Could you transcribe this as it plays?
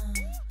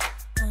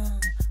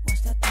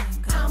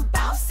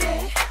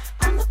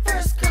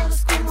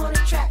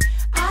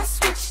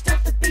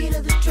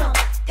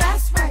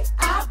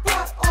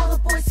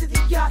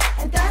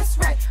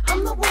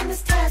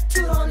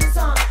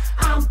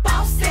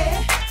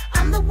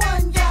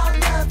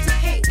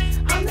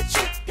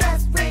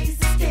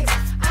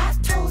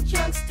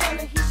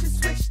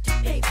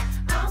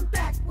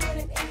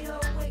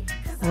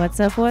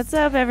What's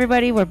up,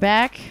 everybody? We're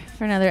back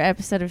for another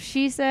episode of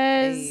She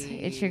Says. Hey.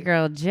 It's your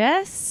girl,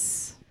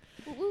 Jess.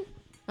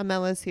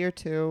 Amella's here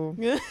too.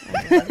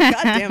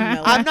 Goddamn,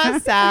 Mella. I'm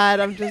not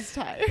sad. I'm just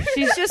tired.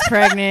 She's just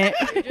pregnant.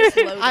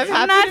 I'm I'm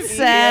not happy to be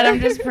sad. here. I'm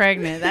just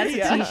pregnant. That's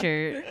Yeah. a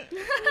t-shirt.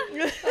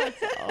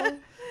 That's all.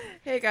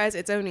 Hey guys,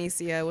 it's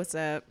Onicia. What's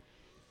up?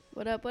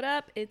 What up, what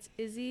up? It's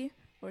Izzy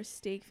or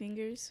Steak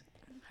Fingers,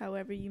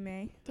 however you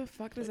may. The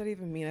fuck does that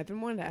even mean? I've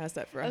been wanting to ask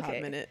that for a hot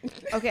Okay. minute.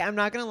 Okay, I'm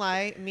not gonna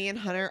lie. Me and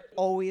Hunter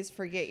always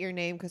forget your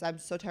name because I'm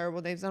so terrible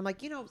with names. And I'm like,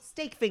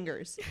 Steak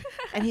Fingers,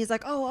 and he's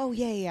like, oh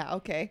yeah,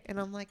 okay. And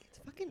I'm like, it's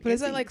fucking. But is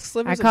that Izzy. like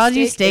slivers I of called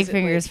you steak? steak Is it,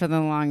 fingers like- for the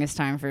longest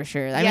time for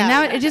sure. I mean, Yeah.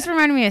 now it just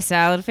reminded me of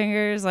salad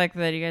fingers. Like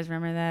the, do you guys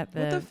remember that?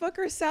 What the fuck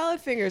are salad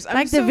fingers?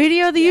 like the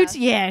video of the yeah. YouTube.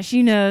 Yeah,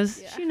 she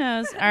knows. Yeah. She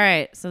knows. All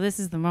right, so this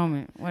is the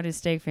moment. What is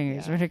steak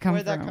fingers? Yeah. Where'd it come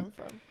Where'd from? that come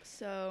from?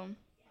 So,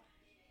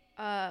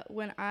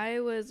 when I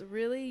was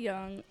really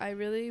young,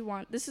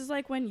 this is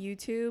like when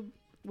YouTube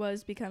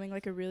was becoming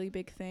like a really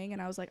big thing,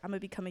 and I was like, I'm gonna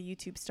become a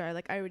YouTube star.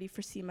 Like, I already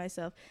foresee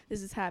myself.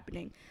 This is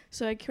happening.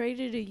 So I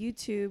created a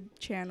YouTube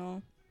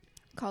channel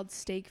called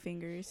Steak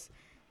Fingers,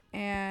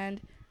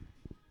 and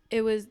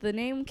the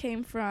name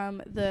came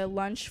from the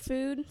lunch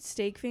food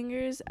steak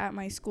fingers at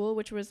my school,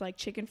 which was like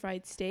chicken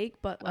fried steak,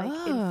 but like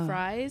Oh. in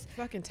fries.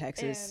 Fucking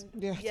Texas.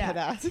 And Yeah,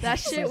 deadass. that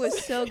shit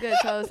was so good.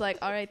 So I was like,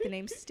 all right, the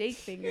name's Steak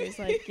Fingers.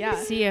 Like, yeah.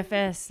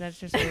 CFS. That's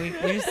just what we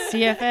just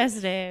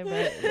CFS day,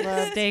 but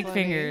That's steak funny.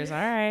 fingers. All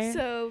right.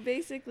 So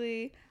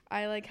basically,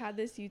 I like had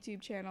this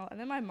YouTube channel, and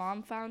then my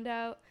mom found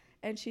out,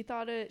 and she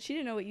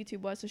didn't know what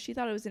YouTube was, so she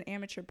thought it was an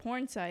amateur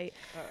porn site.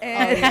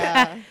 And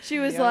yeah. she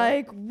was Yeah.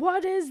 like,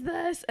 what is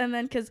this? And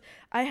then because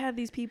I had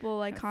these people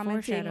like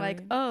commenting like,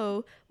 Foreshadowing.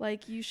 oh,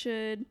 like you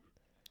should,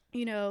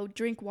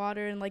 drink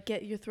water and like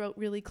get your throat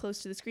really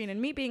close to the screen.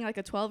 And me being like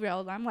a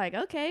 12-year-old, I'm like,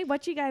 okay,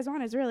 what you guys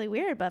want is really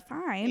weird, but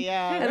fine.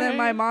 Yeah. And then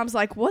my mom's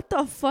like, what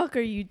the fuck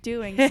are you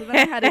doing? So then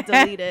I had to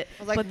delete it.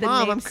 I was like, but the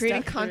Mom, name I'm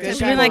creating stuck content.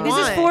 through. She'd be like, this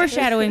is want.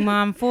 foreshadowing,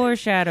 Mom.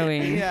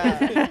 Foreshadowing.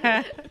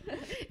 Yeah.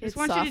 Just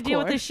want you to deal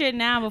with softcore. this shit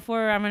now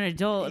before I'm an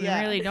adult and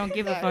Yeah, really don't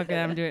give a fuck exactly.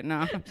 that I'm doing it.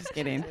 No, I'm just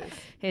kidding.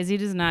 Izzy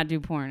does not do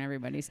porn,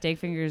 everybody. Steak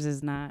fingers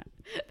is not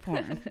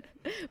porn.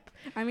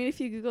 I mean, if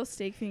you Google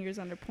Steak Fingers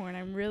under porn, I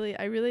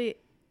really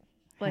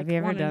like Have you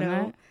ever wanna done know.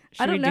 that?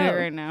 Should I don't we do know. it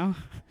right now?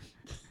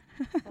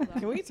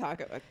 Can we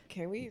talk?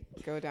 Can we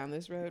go down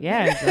this road?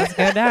 Yeah, let's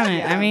go down it.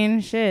 Yeah. I mean,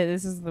 shit,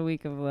 this is the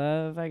week of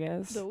love, I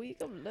guess. The week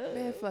of love.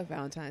 Man, fuck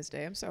Valentine's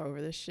Day. I'm so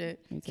over this shit.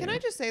 Me Can too. I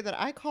just say that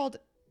I called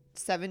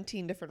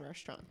 17 different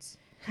restaurants.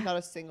 Not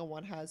a single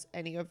one has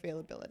any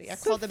availability. I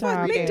called them Stop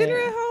every Make it. day. dinner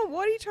at home.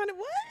 What are you trying to?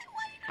 What?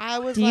 I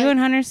was Do like, you and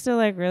Hunter still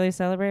like really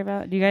celebrate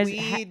about? Do you guys?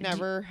 we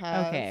never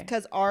have. okay.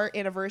 Because our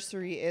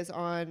anniversary is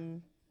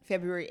on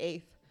February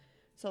 8th.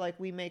 So like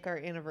we make our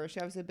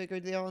anniversary obviously a bigger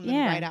deal, and then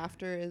Yeah. right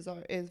after is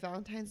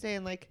Valentine's Day,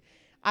 and like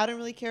I don't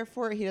really care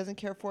for it. He doesn't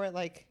care for it.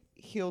 Like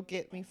he'll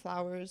get me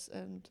flowers,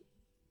 and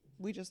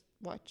we just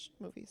watch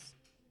movies.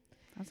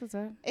 That's what's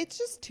up. It's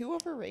just too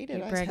overrated.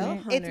 You're I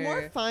pregnant? think. It's more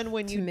Hunter fun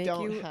when to you make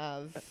don't you-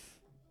 have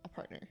a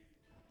partner.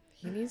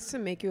 He needs to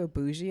make you a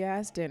bougie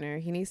ass dinner.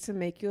 He needs to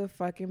make you a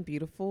fucking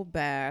beautiful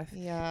bath.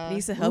 Yeah. He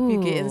needs to help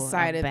you get Ooh,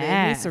 inside a of it.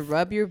 He needs to bath.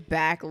 rub your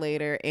back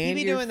later and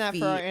He'd be your doing that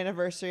feet. for our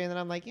anniversary, and then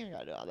I'm like, you don't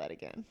gotta do all that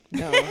again.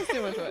 No. That's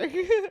too much work.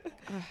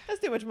 That's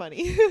too much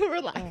money.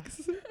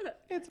 Relax.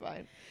 It's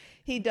fine.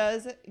 He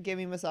does give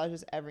me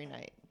massages every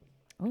night.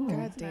 Ooh.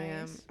 God damn.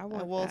 nice. I I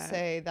want will that.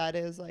 say that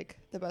is like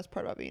the best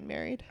part about being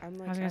married. I'm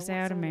like, I was gonna say I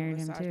want would've someone to married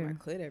him, massage too. my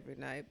clit every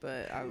night,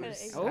 but I'm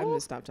Oh. gonna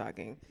stop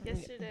talking.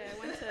 Yesterday, I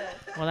went to.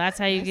 Well, that's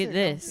how you get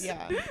this.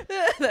 Yeah.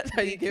 That's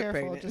how Be you get careful.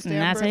 pregnant. Just And stay on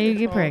that's how birth you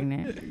get control.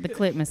 pregnant. The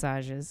clit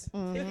massages.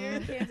 If you're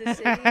in Mhm. Kansas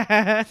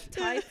City,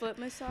 Thai foot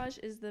massage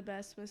is the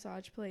best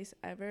massage place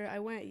ever. I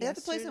went Is that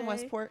the place in yesterday.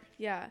 Westport?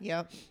 Yeah,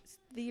 Yep. it's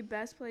the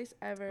best place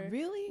ever.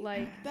 Really?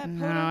 Like, that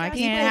No, Podunk I ass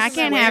can't. I place?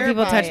 can't have swear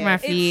people by touch it. my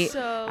It's feet. it's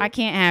so. I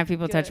can't have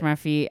people touch good. my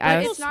feet. But I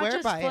it's was, not swear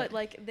just by foot. it.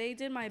 Like, they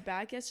did my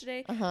back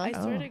yesterday. Uh-huh. I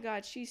swear Oh. to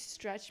God, she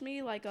stretched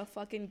me like a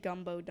fucking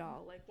gumbo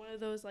doll, like one of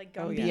those like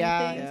Oh, Gumby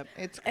Yeah. things. Yep.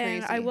 It's crazy.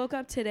 And I woke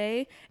up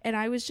today and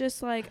I was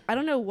just like, I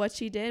don't know what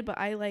she did, but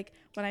I like,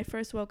 when I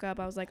first woke up,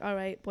 I was like, all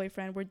right,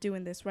 boyfriend, we're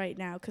doing this right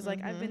now. Cause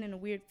like I've been in a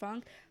weird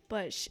funk,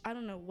 but I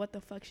don't know what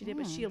the fuck she did,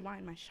 but she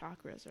aligned my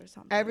chakras or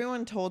something.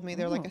 Everyone told me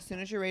they're like, Oh. as soon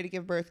as you're ready to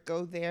give birth,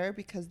 go there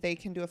because they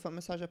can do a foot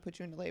massage that puts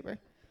you into labor.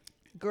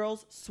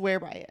 Girls swear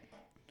by it.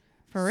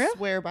 for real?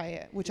 Swear by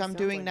it, which It I'm sounds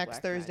doing like next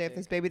black Thursday if magic.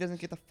 this baby doesn't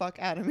get the fuck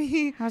out of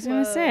me. I was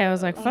gonna say. I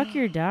was like, Whoa. fuck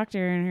your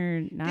doctor and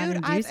her not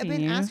Dude, I've inducing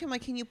been you. asking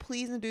like, can you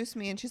please induce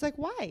me? And she's like,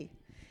 why? And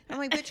I'm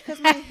like, bitch, because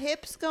my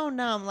hips go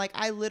numb. Like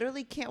I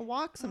literally can't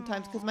walk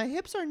sometimes because my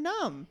hips are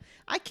numb.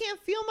 I can't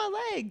feel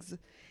my legs.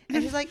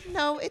 And she's like,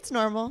 no, it's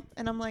normal.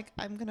 And I'm like,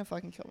 I'm gonna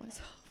fucking kill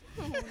myself.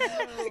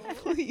 Like,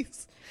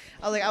 please.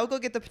 I was like, I'll go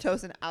get the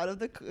Pitocin out of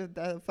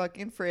the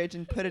fucking fridge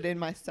and put it in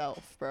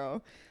myself,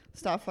 bro.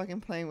 Stop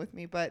fucking playing with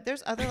me. But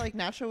there's other like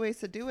natural ways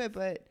to do it.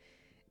 But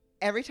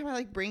every time I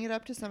like bring it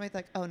up to somebody,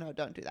 like, oh no,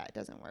 don't do that. It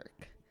doesn't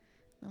work.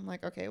 I'm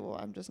like, okay, well,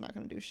 I'm just not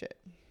gonna do shit.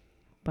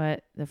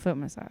 but the foot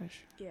massage.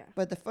 Yeah.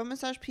 But the foot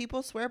massage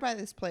people swear by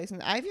this place,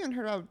 and I've even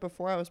heard of it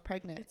before I was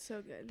pregnant. It's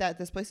so good. That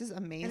this place is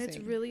amazing. And it's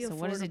really So affordable.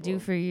 what does it do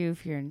for you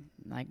if you're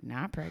like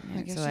not I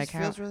pregnant? guess So it like just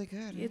how? feels really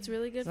good. It's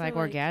really good It's for like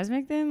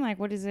orgasmic then? Like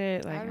what is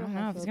it? Like I don't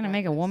know. If it's gonna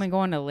make a woman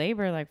go into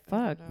labor, like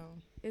fuck.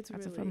 It's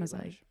That's a really foot massage.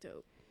 like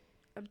dope.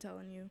 I'm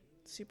telling you,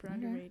 super Okay.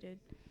 underrated.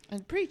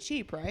 and pretty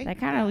cheap, right? That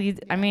kind of leads.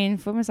 I Yeah. mean,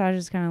 foot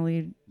massages kind of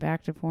lead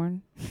back to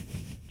porn,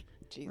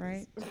 Jesus.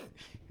 right? I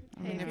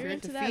Hey, mean, if you're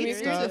into the that, feet you're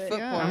stuff, into it.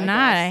 yeah. porn, I'm I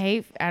not.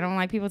 guess. I don't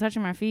like people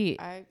touching my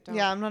feet. I don't.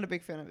 Yeah, I'm not a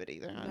big fan of it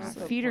either. No.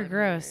 Honestly. Feet are porn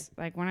gross.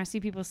 Like when I see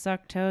people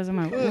suck toes, I'm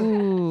like, Ugh.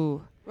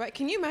 ooh. Right?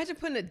 Can you imagine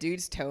putting a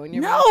dude's toe in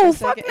your No, mouth? for a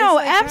fuck second? no,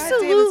 It's like, goddamn,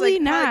 absolutely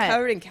it's like probably not.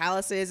 covered in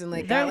calluses and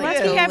like. They're got, like,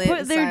 lucky I toe lint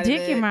put their inside of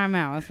dick it. in my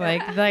mouth.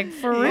 Like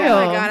for Oh real.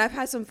 my god, I've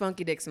had some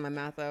funky dicks in my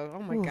mouth though.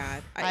 Oh my Oof.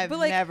 god. I've but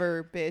like,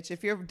 never, bitch.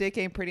 If your dick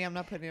ain't pretty, I'm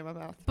not putting it in my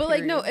mouth. but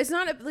like, no, period. it's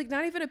not like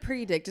not even a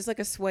pretty dick, just like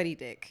a sweaty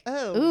dick.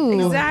 Oh,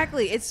 Ooh.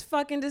 Exactly. It's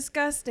fucking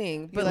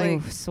disgusting. But like-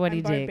 like, Ooh, sweaty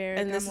I'm dick. barbaric.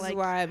 and this I'm is like,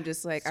 why I'm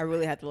just like, I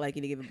really have to like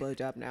you to give a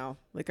blowjob now.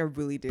 Like I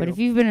really do. But if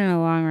you've been in a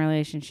long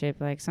relationship,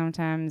 like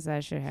sometimes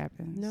that shit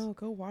happens. no,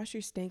 go wash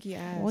your stinky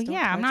ass. Well, Don't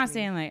yeah, I'm touch not me.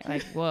 saying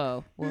like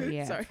whoa. Well,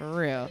 yeah, Sorry. for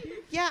real.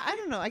 yeah. I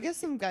don't know. I guess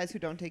some guys who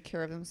don't take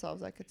care of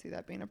themselves, I could see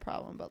that being a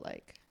problem. But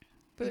like,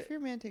 But if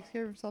your man takes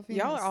care of himself, you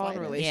Y'all know, are all in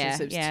slide it.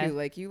 relationships Yeah. too.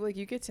 Like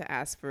you get to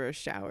ask for a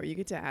shower. You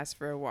get to ask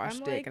for a wash I'm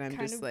dick, like and I'm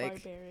kind just of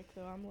like, barbaric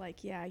though. I'm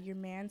like, yeah, your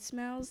man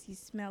smells. You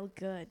smell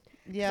good.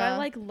 'Cause Yeah. I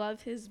like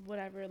love his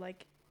whatever.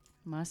 Like,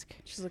 Musk.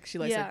 she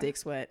likes Yeah. that dick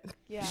sweat.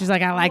 yeah. She's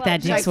like, I like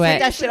that dick like, sweat.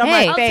 "Take that shit on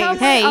my hey, face." I'll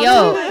hey, tell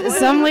yo, my boyfriend,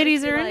 some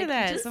ladies are like, into you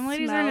that. just Some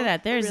ladies are into smell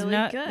that. There's really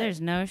no, good. there's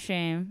no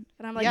shame.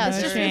 And I'm like, Yeah, no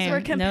this just there means is. we're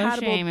no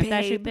compatible, shame if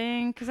that's your babe.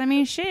 thing. Because I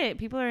mean, shit,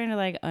 people are into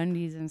like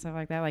undies and stuff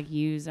like that, like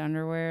used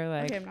underwear,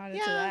 like. Okay, I'm not into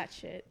Yeah. that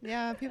shit.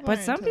 Yeah, people. But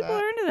are some into people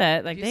that. are into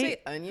that. Like Did you they,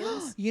 say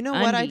onions? You know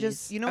what I Undies.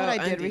 just? You know what I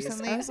did undies.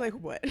 recently? I was like,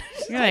 what?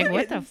 you're like,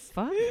 what the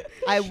fuck?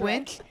 I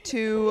went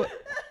to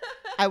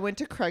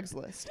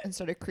Craigslist and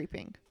started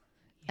creeping,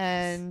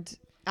 and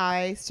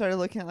I started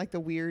looking at like the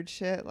weird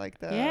shit, like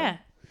the Yeah.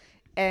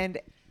 and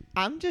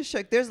I'm just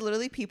shook. There's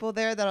literally people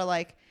there that are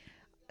like,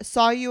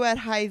 saw you at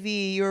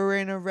Hy-Vee, you were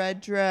wearing a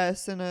red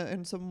dress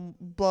and some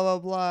blah blah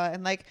blah,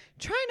 and like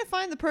trying to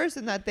find the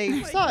person that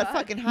they saw at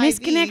fucking Hy-Vee.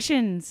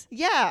 Misconnections.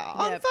 Yeah,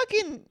 on Yep.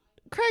 fucking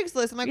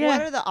Craigslist. I'm like, Yeah.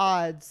 what are the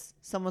odds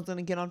someone's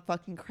gonna get on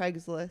fucking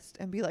Craigslist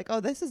and be like, oh,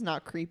 this is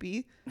not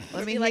creepy.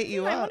 Let me Be like, hit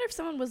you I up. wonder if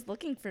someone was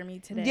looking for me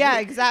today. Yeah,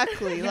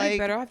 exactly. You'd be like,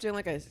 better off doing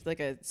like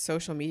a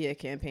social media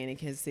campaign in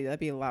Kansas City. That'd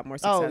be a lot more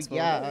Oh, successful.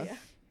 yeah. Yeah.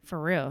 For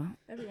real.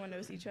 Everyone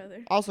knows each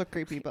other. also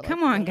creepy, but Come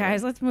like, on, whatever.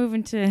 guys. Let's move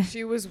into.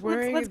 She was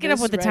wearing. Let's get up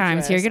this with the red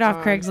times here. dress Get off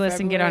on Craigslist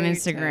and get on February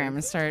Instagram 10th.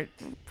 and start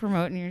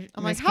promoting your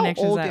I'm like, how misconnections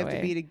old do that you have way.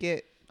 to be to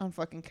get on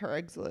fucking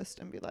Craigslist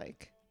and be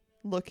like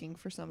looking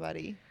for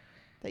somebody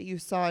that you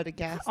saw at a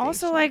gas station?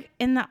 Also, like,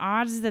 in the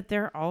odds that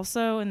they're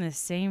also in the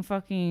same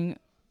fucking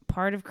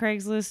part of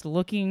Craigslist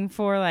looking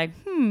for, like,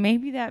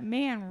 maybe that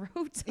man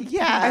wrote something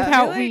Yeah.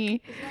 about I feel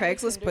me.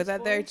 Craigslist put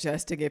that there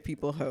just to give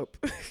people hope.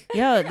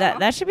 Yo,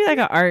 that should be like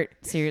an art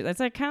series. That's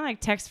like kind of like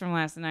Text from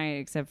Last Night,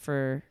 except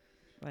for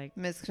like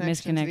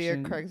misconnections via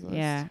misconnection. Craigslist.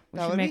 Yeah, we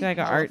That should would make be like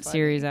an hella art funny.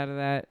 series out of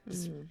that.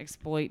 Just Mhm.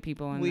 exploit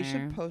people in We there.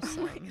 should post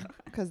some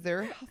because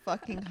they're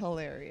fucking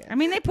hilarious. I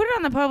mean, they put it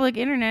on the public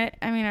internet.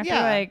 I mean, I feel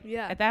Yeah. like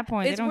Yeah. at that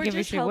point they don't we're give a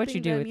just shit what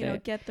you helping do them, with you know,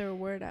 it. get their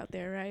word out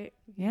there, right?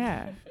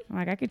 Yeah,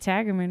 like I could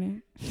tag them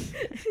in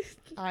it.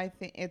 I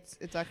think it's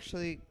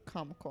actually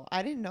comical.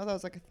 I didn't know that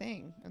was like a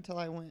thing until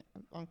I went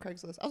on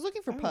Craigslist. I was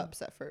looking for Oh.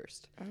 pups at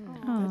first, Oh.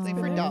 that's like been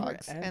for there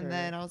dogs, forever. and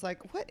then I was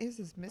like, what is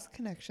this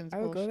misconnections? I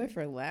would go there bullshit?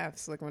 for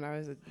laughs. Like when I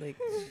was like,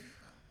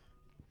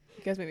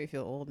 you guys make me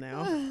feel old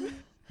now.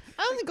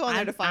 I only go on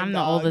there to find I'm the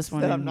dogs oldest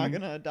one that in I'm not here.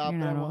 gonna adopt,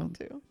 You're but I not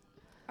want old. to.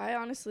 I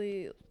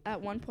honestly,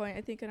 at one point,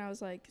 I think when I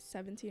was like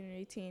 17 or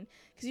 18,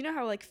 because you know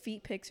how like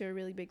feet pics are a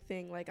really big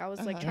thing. Like I was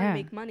like Uh-huh. trying Yeah. to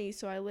make money,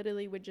 so I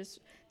literally would just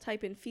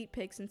type in feet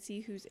pics and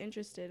see who's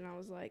interested. And I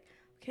was like,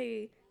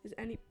 okay, is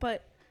any?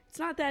 But it's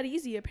not that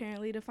easy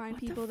apparently to find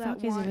What people the that fuck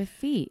is it want. with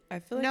feet? I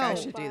feel like I No.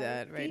 should do Buy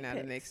that right feet now to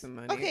pics. make some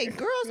money. Okay,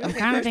 girls. I'm Okay,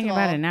 kind of first thinking of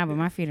about all, it now, but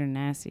my feet are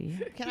nasty.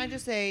 Can I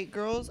just say,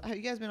 girls, have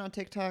you guys been on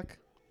TikTok?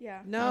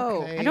 Yeah.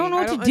 No, Okay. I don't know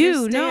I what to don't do.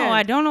 No, understand.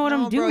 I don't know what No,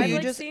 I'm bro, doing. I've, you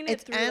like, just seen it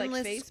it's through, like,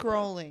 endless Facebook.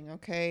 scrolling.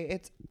 Okay,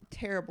 it's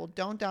terrible.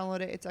 Don't download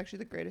it. It's actually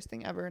the greatest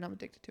thing ever, and I'm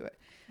addicted to it.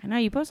 I know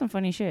you post some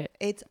funny shit.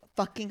 It's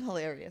fucking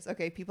hilarious.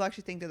 Okay, people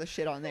actually think they're the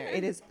shit on there.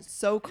 It is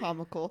so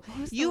comical.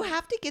 You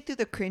have to get through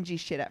the cringy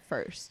shit at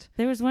first.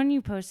 There was one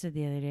you posted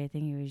the other day. I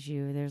think it was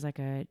you. There's like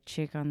a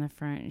chick on the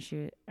front, and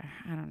she,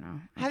 I don't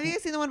know. I Have you can't-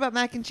 guys seen the one about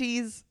mac and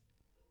cheese?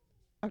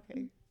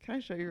 Okay, can I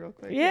show you real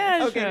quick?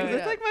 Yeah, Okay, show because it.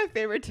 it's like my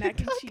favorite Mac and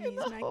TikTok cheese, in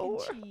the mac whole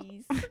world. and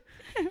cheese.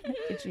 mac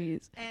and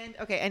cheese? And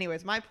okay,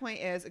 anyways, my point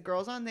is,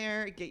 girls on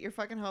there, get your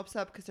fucking hopes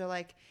up because they're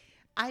like,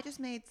 I just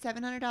made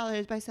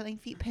 $700 by selling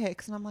feet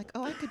pics, and I'm like,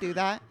 oh, I could do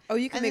that. Oh,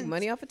 you can And make then-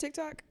 money off of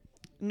TikTok?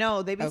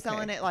 No, they be Okay.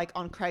 selling it like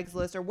on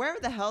Craigslist or wherever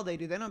the hell they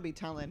do. They don't be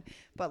telling,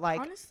 but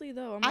like Honestly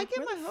though, I'm I like, get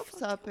where my the hopes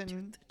fuck up do you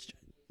and do that shit?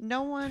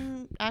 no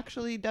one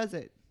actually does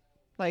it.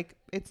 Like,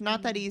 it's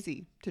not that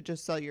easy to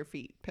just sell your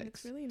feet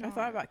pics. It's really I not.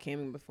 thought about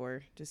camming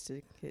before just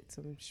to get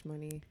some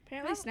money.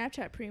 Apparently,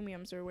 Snapchat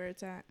premiums are where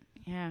it's at.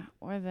 Yeah,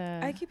 or the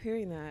I keep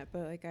hearing that,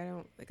 but like I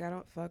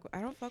don't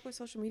fuck with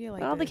social media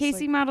like all the this.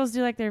 KC models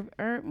do like their,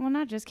 or well,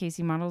 not just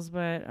KC models,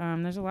 but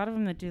there's a lot of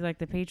them that do like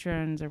the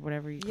patrons or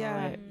whatever you call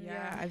Yeah, it.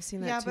 yeah, I've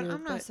seen that Yeah, too. but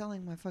I'm not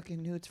selling my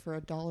fucking nudes for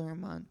 $1 a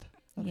month.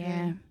 Okay?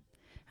 Yeah,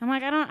 I'm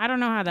like, I don't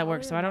know how that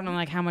works, so I don't know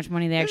like how much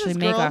money they There's actually this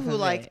make girl off who of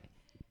like it.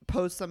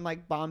 posts some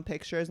like bomb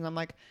pictures, and I'm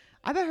like,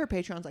 I bet her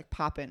Patreon's like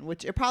popping,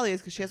 which it probably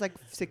is because she has like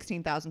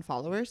 16,000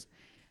 followers.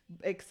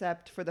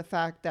 Except for the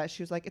fact that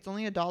she was like, it's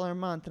only $1 a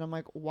month, and I'm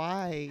like,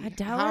 why? $1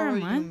 How a are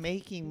you month?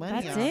 making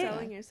money? That's on it? that?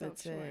 Selling yourself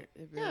That's short.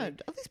 it. Yeah,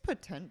 at least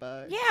put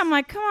 $10. Yeah, I'm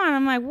like, come on.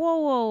 I'm like,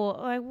 whoa,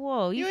 like,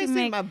 whoa. You You ain't can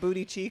seen make. my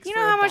booty cheeks. You for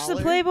know how much the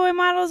 $1? Playboy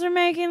models are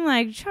making?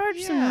 Like,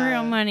 charge some Yeah.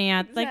 real money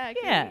out. Like,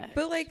 Exactly. yeah.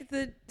 But like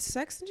the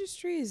sex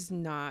industry is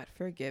not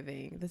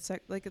forgiving. The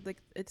sex like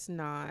it's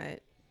not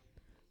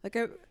like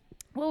I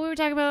Well, we were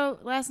talking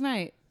about last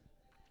night.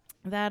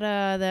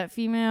 That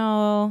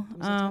female.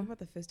 was I talking about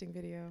the fisting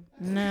video.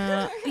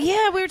 No.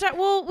 Yeah, we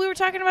were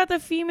talking about the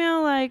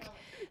female, like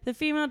the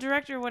female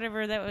director or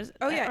whatever that was.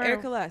 Oh yeah, or-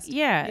 Erica Lust.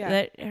 Yeah, Yeah.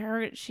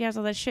 that she has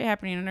all that shit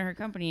happening under her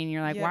company, and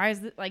you're like, Yeah. why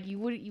is it like you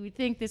would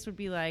think this would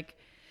be like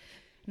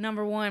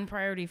number one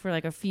priority for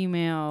like a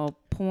female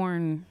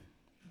porn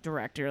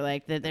director,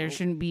 like that there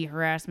shouldn't be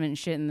harassment and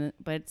shit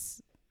but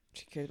it's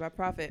She cares about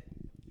profit.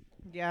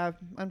 Yeah,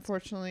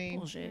 unfortunately. At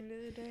bullshit. the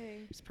end of the day.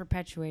 It's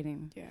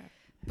perpetuating. Yeah.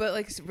 But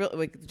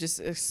like, just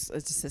a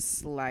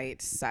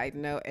slight side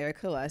note.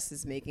 Erica Lust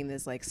is making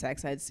this like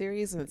sex ed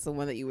series, and it's the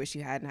one that you wish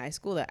you had in high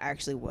school that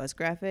actually was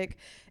graphic,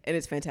 and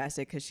it's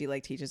fantastic because she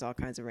like teaches all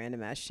kinds of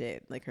random ass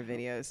shit, like her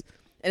videos,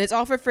 and it's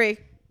all for free.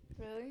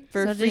 Really?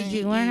 For So free. did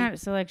you learn how?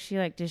 So like she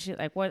like did she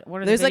like what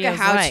are There's the like a videos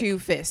how-to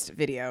fist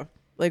video,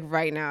 like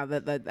right now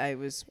that I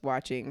was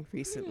watching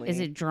recently.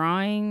 Is it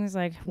drawings?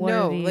 Like what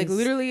no, are these? like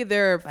literally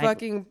they're like-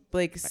 fucking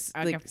like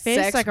like a fist,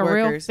 sex like a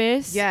workers. real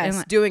fist. Yes, and,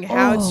 like, doing oh.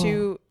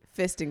 how-to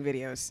fisting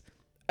videos,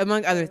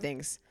 among other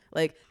things.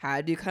 Like how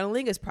to do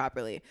cunnilingus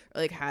properly,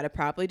 or like how to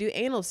properly do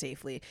anal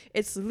safely.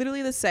 It's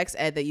literally the sex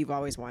ed that you've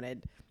always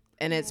wanted,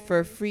 and it's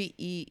for free.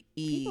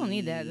 People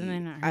need that, and they're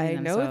not I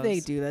hurting know they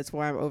themselves. do. That's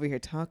why I'm over here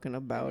talking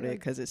about it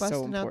because it's so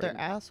Busting out their important.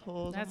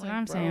 assholes. That's I'm what like,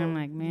 I'm saying. I'm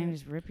bro. like, man,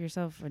 just rip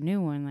yourself a new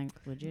one, like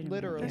legitimately.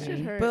 Literally. That shit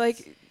hurts. But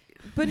like,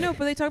 but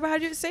they talk about how to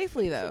do it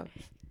safely though.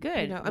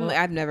 Good. You know, Well,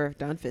 I've never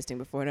done fisting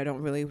before, and I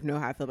don't really know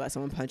how I feel about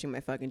someone punching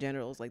my fucking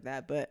genitals like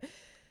that. But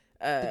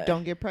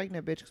Don't get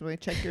pregnant, bitch, because when they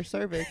check your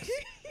cervix.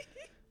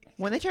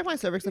 When they checked my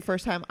cervix the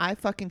first time, I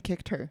fucking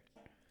kicked her.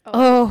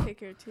 Oh.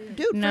 Kicker too.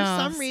 Dude, No, for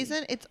some see.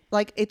 reason, it's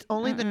like it's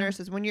only the Uh-uh.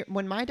 nurses.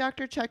 When my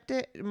doctor checked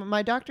it,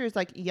 my doctor is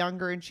like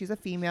younger and she's a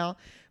female,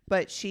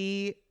 but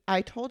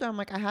I told her, I'm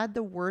like, I had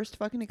the worst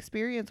fucking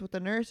experience with the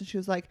nurse, and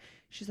she's like,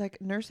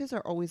 nurses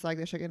are always like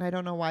this, and I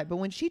don't know why, but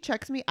when she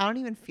checks me, I don't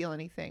even feel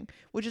anything,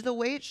 which is the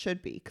way it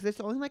should be, because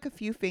it's only like a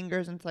few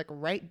fingers and it's like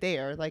right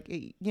there, like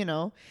you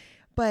know.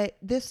 But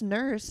this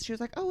nurse, she was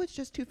like, oh, it's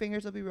just 2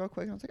 fingers. It'll be real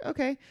quick. And I was like,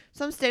 okay.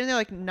 So I'm standing there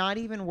like not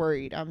even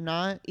worried. I'm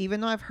not,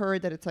 even though I've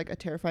heard that it's like a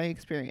terrifying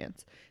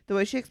experience. The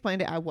way she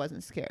explained it, I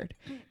wasn't scared.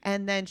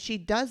 And then she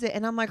does it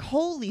and I'm like,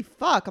 holy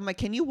fuck. I'm like,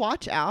 can you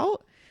watch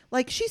out?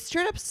 Like she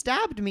straight up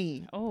stabbed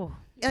me. Oh.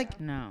 Like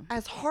No.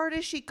 as hard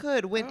as she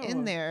could, went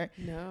in Oh. there.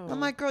 no, I'm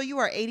like, girl, you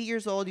are 80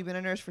 years old. You've been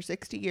a nurse for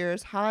 60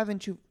 years. How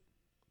haven't you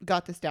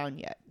got this down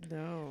yet?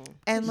 no.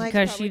 And like,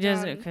 Because she probably does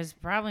gone. it. Because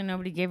probably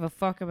nobody gave a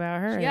fuck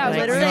about her. Yeah, like,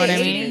 you know literally what I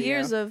 80 mean?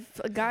 years of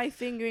a guy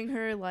fingering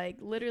her, like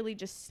literally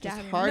just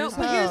stabbing hard her. No, as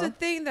but here's hell. the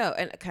thing though,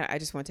 and I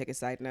just want to take a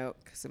side note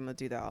because I'm gonna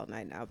do that all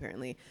night now.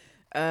 Apparently,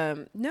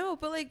 no,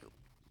 but like,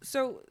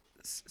 so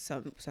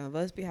some of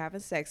us be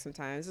having sex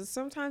sometimes, and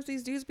sometimes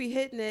these dudes be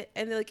hitting it,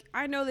 and they're like,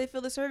 I know they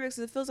feel the cervix,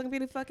 and it feels like I'm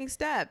being fucking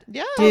stabbed.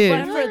 yeah, Dude.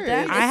 But for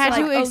them, I it's had like,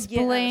 to oh, yeah, that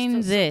explain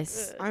feels so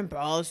this. good. I'm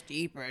balls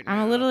deep right now. I'm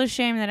a little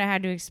ashamed that I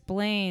had to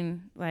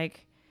explain,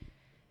 like,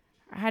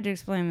 I had to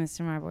explain this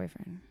to my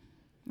boyfriend.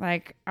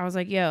 Like, I was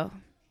like, yo,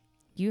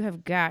 you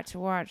have got to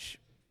watch,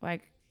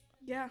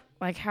 Yeah.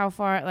 like how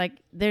far, like,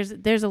 there's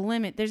a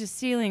limit, there's a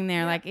ceiling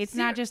there. Yeah, Like, it's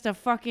not just a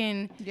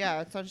fucking,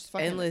 yeah, it's not just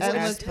fucking Endless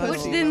endless ass pussy, which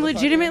tunnel. then motherfucker.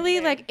 legitimately,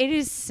 like, it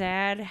is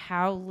sad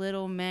how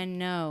little men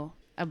know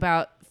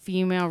about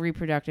female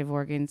reproductive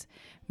organs.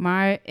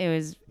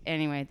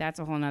 Anyway, that's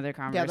a whole nother Yeah,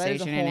 conversation that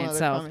is a whole in other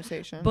itself.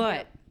 conversation.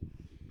 But,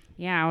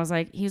 yeah, I was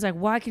like, he was like,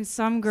 why can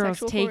some girls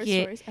Sexual take horror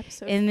it stories,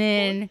 episode and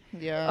then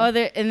yeah,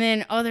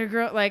 other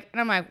girl, like, and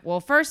I'm like, well,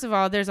 first of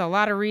all, there's a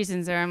lot of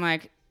reasons there. I'm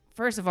like,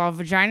 first of all,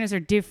 vaginas are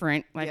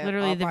different. Like, Yeah,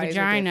 literally all the bodies are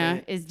vagina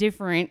different. is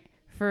different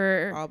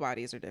for All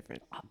bodies are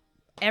different.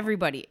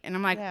 everybody. And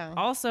I'm like, Yeah.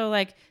 also,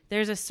 like,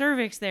 there's a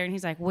cervix there. And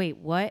he's like, wait,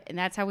 what? And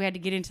that's how we had to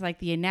get into like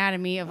the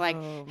anatomy of like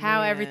Oh, how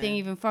man. everything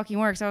even fucking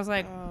works. I was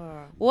like,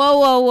 Oh.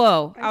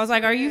 whoa. I I was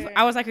like, swear.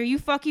 I was like, are you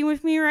fucking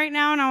with me right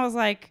now? And I was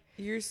like,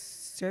 Your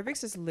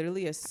cervix is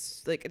literally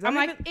like. It's I'm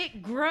not like, even-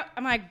 it grew.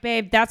 I'm like,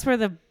 babe, that's where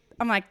the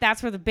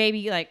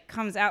baby like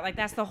comes out. Like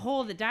that's the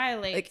hole that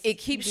dilates. like it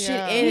keeps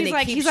Yeah. shit in and he's it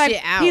like, keeps he's like,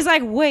 shit out. he's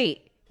like,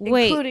 wait,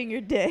 wait. including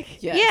your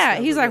dick. Yes, yeah,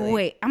 no, he's like, literally.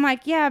 wait. I'm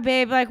like, yeah,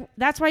 babe. Like,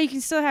 that's why you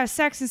can still have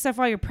sex and stuff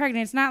while you're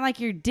pregnant. It's not like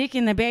your dick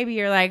and the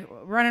baby are like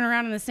running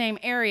around in the same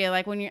area.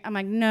 Like when you're, I'm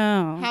like,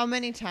 no. How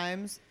many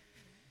times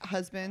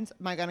husbands,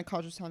 my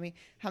gynecologist told me,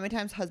 how many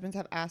times husbands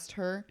have asked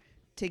her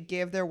to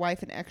give their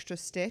wife an extra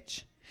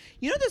stitch?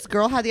 You know, this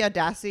girl had the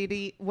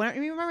audacity. When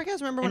you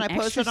remember when An I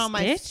posted extra on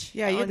my stitch?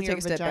 Yeah, you have on to your take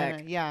a step vagina.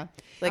 back. Yeah,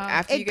 Like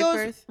after you it give goes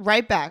birth.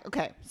 right back.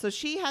 Okay, so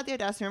she had the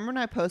audacity. Remember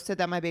when I posted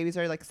that my babies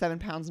are like 7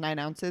 pounds 9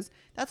 ounces?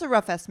 That's a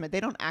rough estimate.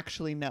 They don't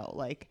actually know.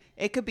 Like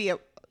it could be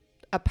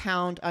a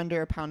pound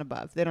under, a pound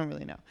above. They don't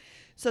really know.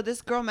 So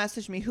this girl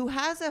messaged me who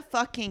has a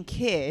fucking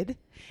kid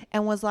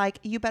and was like,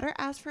 "You better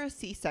ask for a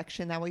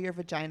C-section. That way your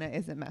vagina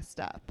isn't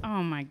messed up."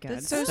 Oh my god,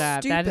 That's so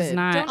stop. That is stupid.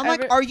 not. Don't I'm like,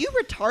 ever- "Are you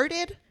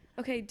retarded?"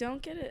 Okay,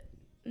 don't get it.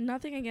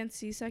 Nothing against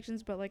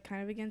C-sections, but like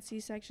kind of against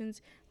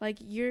C-sections. Like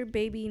your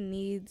baby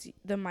needs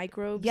the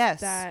microbes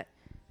Yes. that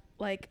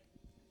like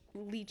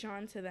leech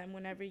onto them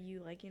whenever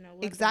you like, let them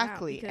out,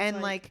 Exactly. because,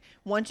 And like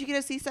once you get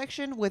a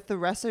C-section, with the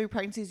rest of your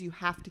pregnancies, you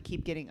have to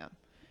keep getting them.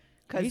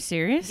 Are you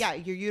serious? Yeah,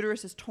 your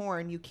uterus is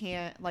torn. You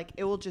can't, like,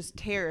 it will just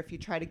tear if you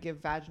try to give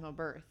vaginal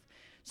birth.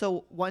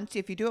 So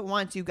if you do it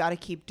once, you got to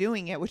keep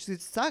doing it, which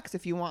sucks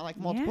if you want like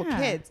multiple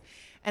Yeah. kids.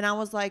 And I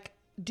was like,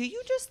 do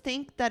you just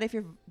think that if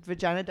your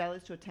vagina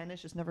dilates to a 10,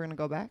 it's just never going to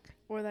go back?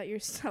 or that your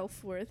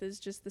self-worth is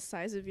just the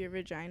size of your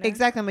vagina.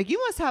 Exactly. I'm like, you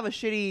must have a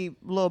shitty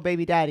little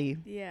baby daddy.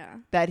 Yeah.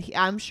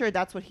 I'm sure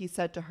that's what he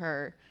said to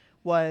her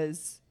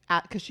was,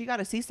 because she got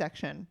a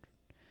C-section.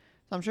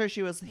 So I'm sure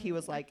he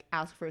was like,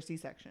 ask for a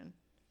C-section.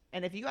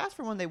 And if you ask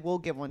for one, they will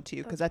give one to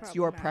you because that's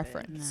your problematic.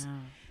 preference. No.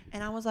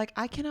 And I was like,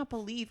 I cannot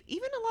believe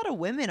even a lot of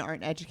women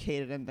aren't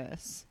educated in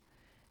this.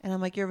 And I'm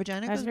like, your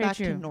vagina That's goes very back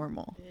to true.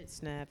 normal. It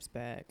snaps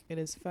back. It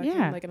is fucking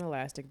Yeah. like an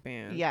elastic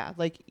band. Yeah,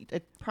 like I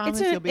promise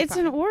It's you'll be it's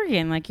fine. an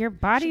organ. Like your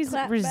body's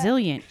clap back.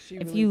 resilient She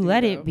if really you do,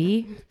 let though. it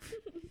be.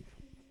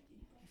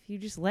 If you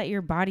just let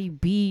your body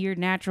be your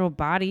natural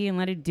body and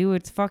let it do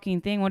its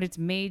fucking thing, what it's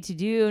made to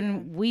do,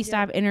 and we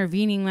stop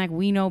intervening like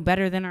we know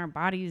better than our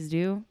bodies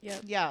do.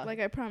 Yep. Yeah. Like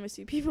I promise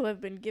you, people have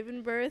been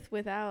given birth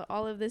without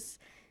all of this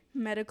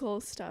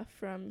medical stuff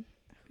from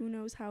who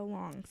knows how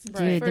long. Since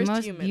Right. Dude, the first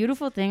most human.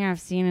 beautiful thing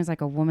I've seen is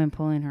like a woman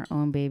pulling her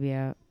own baby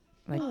out.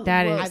 Like Oh,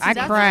 that whoa. is, See, I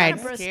that's the cried. kind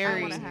of birth I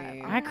Scary. wanna have. I I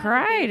wanna have a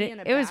cried. baby in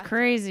a It was bathtub.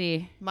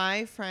 crazy.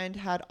 My friend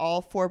had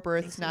all 4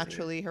 births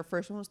naturally. Her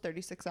first one was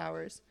 36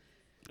 hours.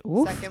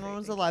 Oof. Second one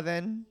was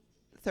 11.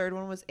 Third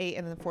one was 8,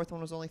 and then the fourth one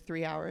was only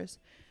 3 hours.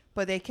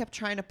 But they kept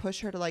trying to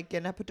push her to like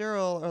get an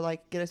epidural or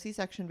like get a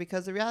C-section,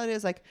 because the reality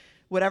is like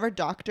whatever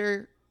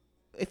doctor,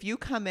 if you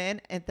come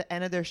in at the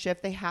end of their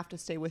shift, they have to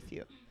stay with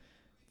you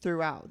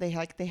throughout. They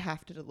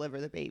have to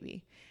deliver the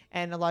baby,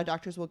 and a lot of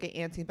doctors will get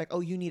antsy and be like,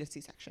 oh, you need a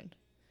C-section,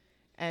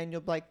 and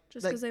you'll be like,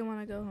 Just because they want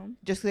to go home.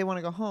 just because they want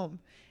to go home.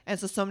 And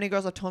so many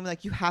girls have told me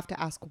like, you have to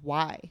ask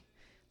why.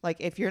 Like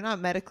if you're not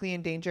medically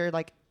in danger,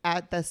 like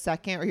at the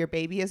second or your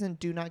baby isn't,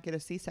 do not get a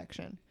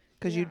C-section.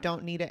 Because you Yeah.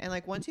 don't need it. And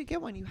like once you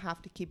get one, you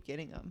have to keep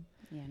getting them.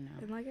 Yeah, no.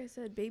 And like I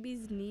said,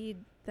 babies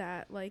need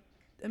that like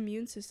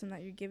immune system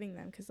that you're giving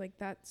them, because like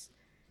that's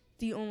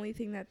the only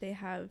thing that they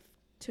have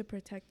to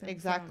protect them.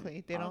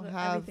 Exactly. They from don't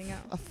have everything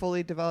else. a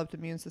fully developed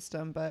immune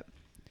system, but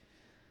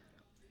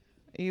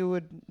you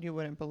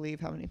wouldn't believe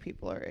how many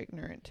people are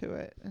ignorant to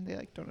it and they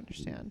like don't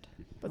understand.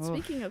 But Oof.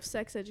 speaking of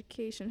sex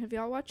education, have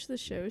y'all watched the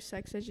show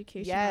Sex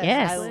Education? Yes, on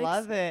Yes. I Netflix?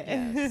 love it.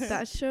 Yes.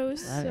 That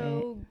show's Love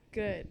so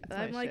good.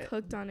 That's I'm my like shit.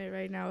 hooked on it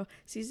right now.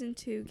 Season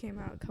 2 came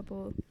out a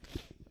couple,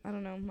 I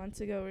don't know,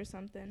 months ago or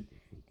something,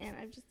 and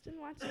I've just been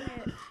watching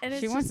it. And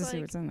it's She wants to just see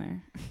like, what's in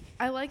there.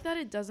 I like that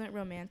it doesn't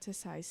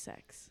romanticize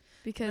sex,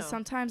 because No.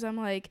 sometimes I'm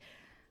like,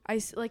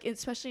 like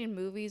especially in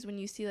movies when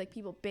you see like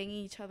people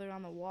banging each other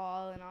on the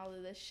wall and all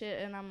of this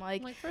shit, and I'm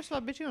like, I'm like, first of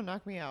all, bitch, you don't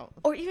knock me out.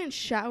 or even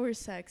shower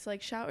sex.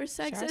 Like shower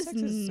sex Shower is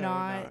sex is so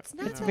not. not-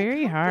 not It's that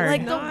very hard.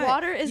 Like Not. the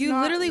water is You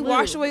not literally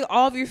wash lube. away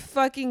all of your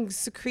fucking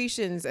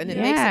secretions, and it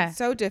Yeah. makes it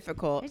so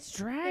difficult. It's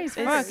dry as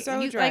It's fuck. so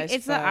You- dry like as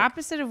it's fuck. the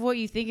opposite of what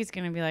you think it's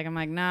gonna be like. I'm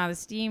like, nah, the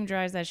steam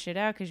dries that shit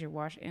out because you're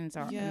washing and it's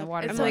all in the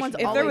water. It's I'm someone's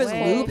like, if there was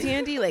always cold. lube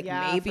handy, like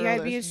Yeah, maybe for I'd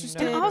real, be there's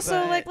interested. And no-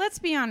 also, but- like, let's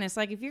be honest.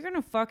 Like, if you're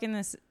gonna fuck in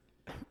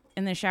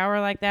the shower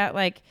like that,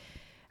 like,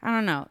 I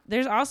don't know.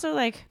 There's also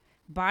like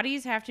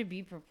bodies have to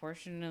be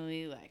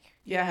proportionally like.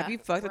 Yeah, have you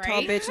fucked a tall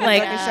Right? bitch? in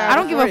Like, the fucking shower I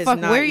don't give before? a It's fuck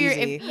not where you're.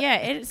 easy. Yeah,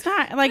 it's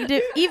not like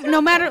even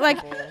no matter like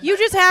you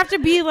just have to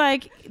be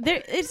like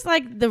there. It's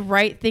like the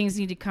right things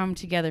need to come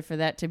together for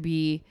that to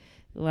be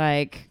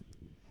like.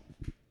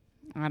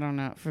 I don't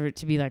know, for it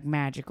to be like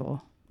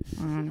magical.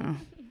 I don't know.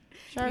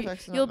 Shower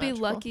sex is not You'll be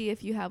magical. lucky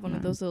if you have one of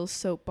Yeah. those little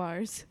soap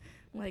bars,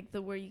 like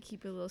the where you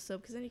keep your little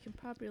soap, because then you can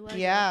pop your leg.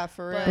 Yeah,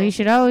 for real. But But you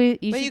should always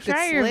But should you could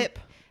try your slip.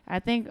 I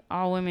think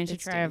all women should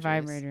It's try a dangerous.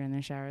 vibrator in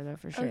the shower though,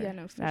 for Oh, sure. yeah,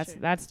 no, for that's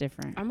sure. that's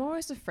different. I'm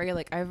always afraid.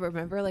 Like I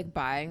remember like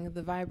buying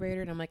the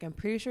vibrator, and I'm like, I'm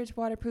pretty sure it's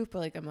waterproof, but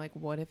like I'm like,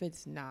 what if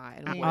it's not?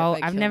 And what if Oh, I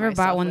I've kill never bought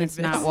myself one like that's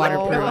this? not Oh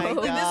waterproof. my Like,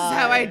 this is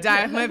how I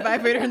die with my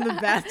vibrator in the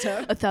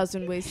bathtub.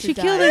 1,000 ways She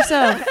to killed die.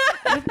 herself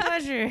with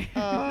pleasure.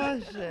 Oh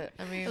shit!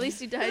 I mean, At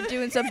least you died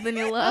doing something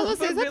you I love. was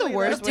gonna say, is that the Really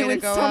worst way to doing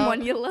go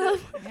someone out? you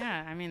love.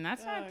 Yeah, I mean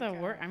that's not Oh, the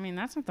God. worst. I mean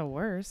that's not the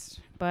worst.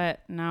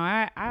 But no,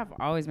 I've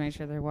always made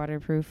sure they're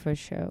waterproof for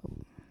show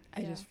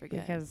I Yeah. just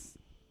forget. because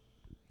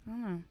I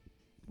don't know,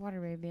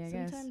 water baby. I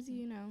guess. Sometimes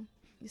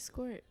you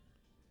squirt.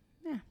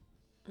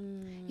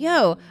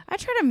 Yo, I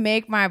try to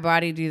make my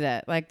body do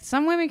that. Like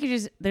some women could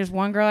just. There's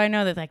one girl I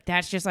know that like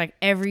that's just like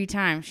every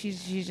time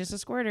she's just a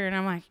squirter, and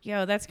I'm like,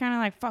 yo, that's kind of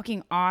like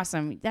fucking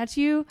awesome. That's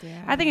you.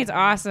 I think it's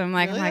awesome.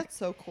 Like Really? I'm like, That's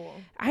so cool.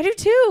 I do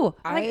too.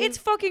 Like I- it's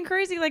fucking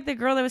crazy. Like the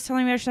girl that was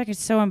telling me that she's like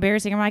it's so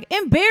embarrassing. I'm like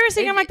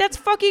embarrassing. I'm like that's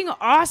fucking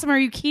awesome. Are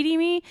you kidding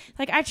me?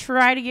 Like I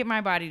try to get my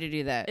body to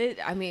do that.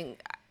 I mean,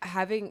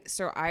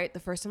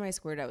 the first time I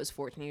squirted, I was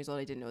 14 years old.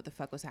 I didn't know what the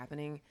fuck was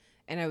happening,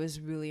 and I was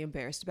really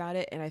embarrassed about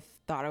it. And I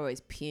thought I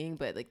was peeing,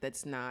 but like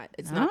it's not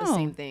the No,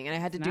 same thing. And I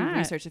had to it's do not.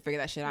 research to figure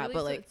that shit out. Really? But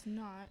So like, it's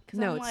not. 'Cause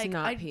no, I'm it's like,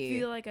 not I pee.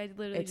 feel like I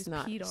literally it's just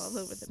not. peed all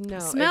over the No,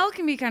 place. Smell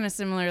can be kind of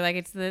similar. Like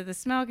it's the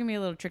smell can be a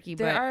little tricky,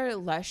 there but are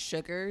less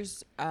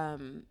sugars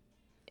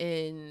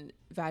in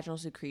vaginal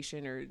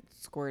secretion or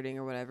squirting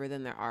or whatever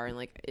than there are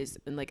in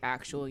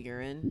actual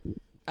urine.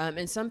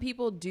 And some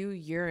people do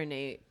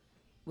urinate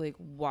like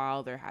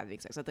while they're having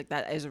sex. Like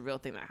that is a real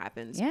thing that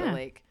happens. Yeah. But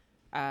like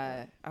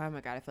oh my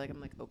god, I feel like I'm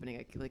like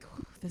opening like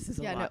this is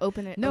a Yeah, lot. no,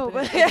 open it. No, open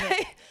but it, open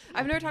it.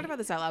 I've never talked about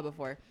this out loud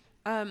before.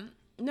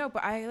 No,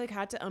 but I like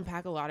had to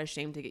unpack a lot of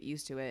shame to get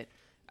used to it.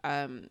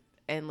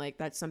 And like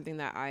that's something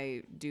that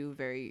I do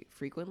very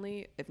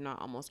frequently, if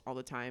not almost all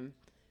the time.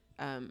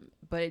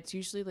 But it's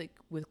usually like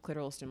with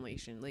clitoral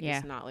stimulation. Like Yeah.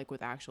 it's not like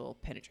with actual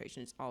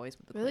penetration. It's always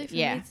with the Really, clit. for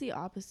Yeah. me, it's the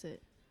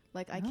opposite.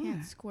 Like I Ah.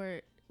 can't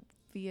squirt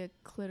via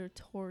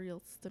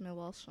clitoral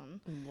stimulation.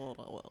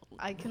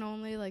 I can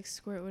only like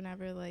squirt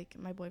whenever like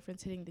my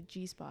boyfriend's hitting the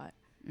G spot,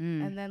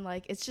 and then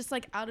like it's just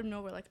like out of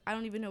nowhere. Like I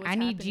don't even know what's I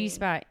need happening. G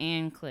spot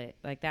and clit.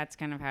 Like that's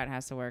kind of how it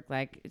has to work.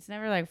 Like it's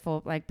never like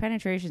full. Like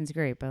penetration's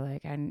great, but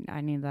like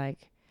I need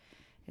like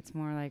it's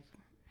more like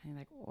I need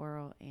like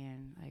oral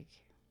and like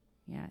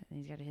yeah. Then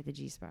he's got to hit the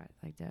G spot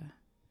like duh.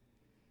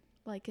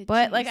 Like a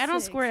But like I don't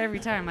G6. squirt every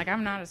time. Like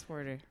I'm not a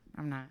squirter.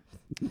 I'm not.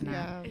 No.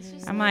 Yeah. It's me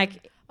just neither. I'm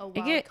like a it'll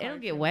wild get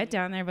card wet for me.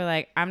 down there, but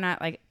like I'm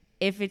not like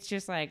if it's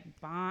just like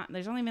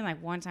there's only been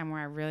like one time where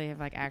I really have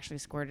like actually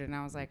squirted, and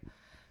I was like,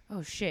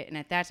 oh shit. And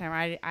at that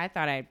time I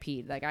thought I had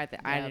peed. Like I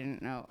Yep.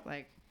 didn't know.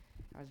 Like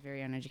I was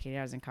very uneducated.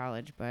 I was in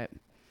college, but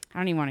I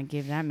don't even want to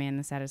give that man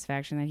the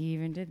satisfaction that he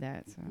even did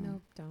that. So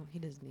Nope, don't. He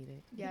doesn't need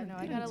it. Yeah, no,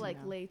 I He gotta doesn't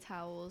like know. lay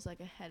towels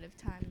like ahead of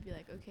time and be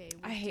like, okay.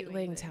 I we're hate doing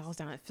laying this. towels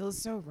down. It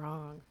feels so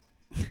wrong.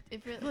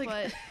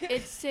 But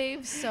it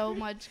saves so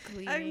much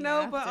cleaning. I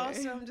know, but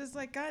after. also I'm just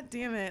like, God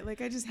damn it!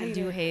 Like I just I hate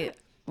do it. hate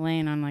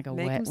laying on like a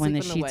Make wet him when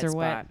the sleep on the sheets wet are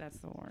wet. spot. That's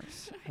the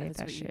worst. I hate That's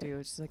that what shit. you do.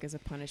 It's just like as a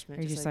punishment.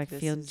 Or you just like this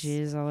feel is-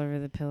 jizz all over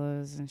the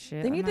pillows and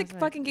shit. They I'm need to just like,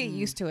 fucking get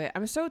used to it.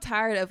 I'm so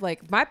tired of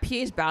like my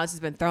pH balance has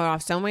been thrown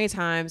off so many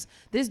times.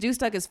 This dude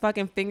stuck his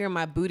fucking finger in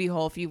my booty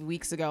hole a few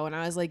weeks ago, and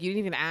I was like, you didn't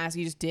even ask,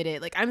 you just did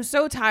it. Like I'm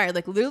so tired.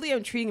 Like literally,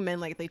 I'm treating men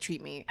like they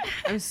treat me.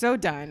 I'm so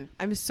done.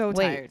 I'm so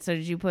Wait, tired. so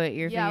did you put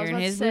your Yeah, I finger was in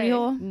about his to booty say.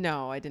 hole?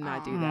 No, I did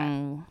not do that.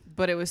 Oh.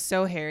 But it was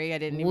so hairy. I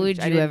didn't. Even, Would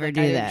I you didn't, ever like,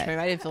 do I didn't that? trim.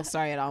 I didn't feel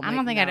sorry at all. I'm I don't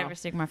like, think I'd no. ever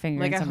stick my finger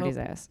Like, in I somebody's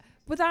hope- ass.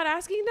 Without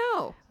asking,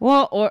 no.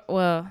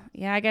 Well,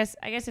 yeah. I guess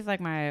if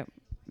like my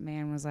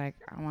man was like,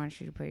 I want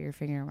you to put your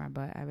finger in my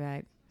butt, I'd be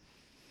like,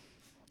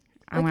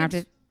 I'm gonna have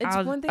to. It's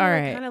I'll- one thing all to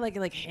right. kind of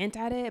like hint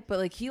at it, but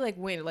like he like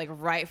went like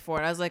right for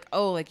it. I was like,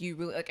 oh, like you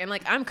really like, and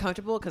like I'm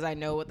comfortable because I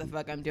know what the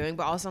fuck I'm doing,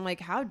 but also I'm like,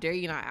 how dare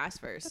you not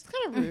ask That's first?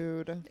 kind of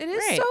rude. It is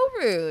Right.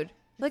 so rude.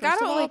 Like First I of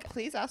don't all, like.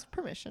 Please ask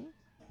permission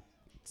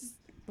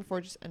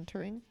before just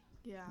entering.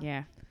 Yeah.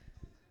 Yeah,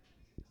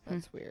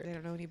 That's They weird.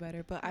 don't know any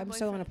better, but My I'm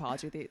so boyfriend-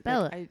 unapologetic.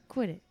 Bella, Like,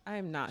 quit it. I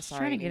am not Just sorry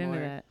trying to get anymore.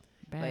 into that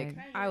bag.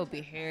 Like I will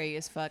be hairy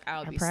as fuck. I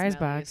will Our be prize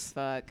smelly box. as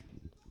fuck.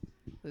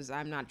 'Cause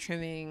I'm not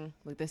trimming.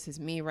 Like this is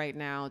me right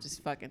now.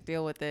 Just fucking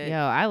deal with it. Yo,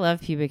 I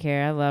love pubic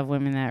hair. I love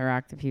women that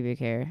rock the pubic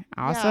hair.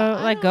 Also,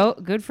 I like,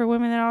 good for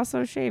women that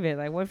also shave it.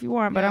 Like, what if you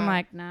want? But I'm Yeah.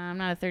 like, nah, I'm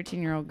not a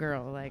 13-year-old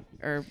girl. Like,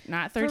 or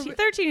not 13. re-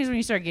 13 is when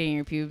you start getting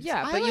your pubes.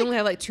 Yeah, I but you like- only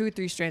have like 2 or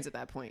 3 strands at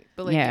that point.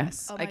 But like, Yeah.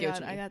 yes, Oh I my get what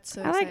god, you I mean. got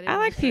so I like excited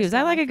when pubes. first I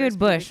got like my a good first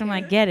bush. pubic I'm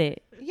like, hair. get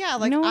it. Yeah,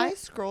 like know I what?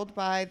 scrolled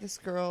by this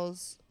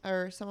girl's,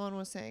 or someone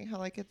was saying how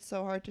like it's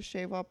so hard to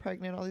shave while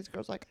pregnant. All these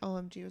girls like,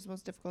 OMG, it was the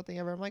most difficult thing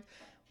ever. I'm like,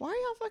 why are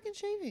y'all fucking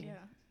shaving? Yeah.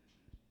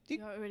 You-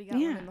 You already got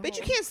Yeah. one in the But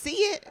you hole. can't see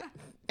it.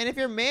 And if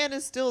your man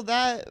is still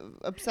that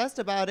obsessed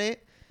about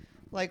it,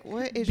 like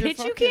what is your Bitch,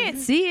 you fucking... can't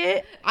see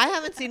it. I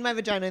haven't seen my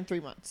vagina in 3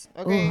 months.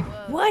 Okay. Ooh.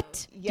 Whoa.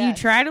 What? Do you Yes.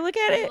 try to look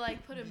at So, it?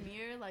 like put a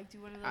mirror, like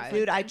do one of those. I- like,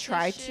 Dude, I dentist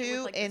tried shit to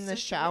with, like, in the circular-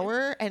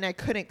 shower and I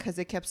couldn't because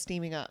it kept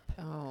steaming up.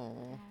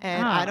 Oh.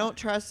 And Oh. I don't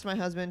trust my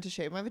husband to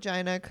shave my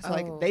vagina because Oh.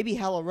 like they be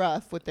hella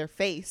rough with their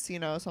face, you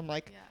know. So I'm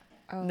like,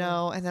 Yeah.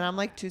 No, and then I'm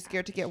like too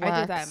scared to get waxed. I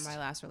did that in my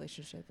last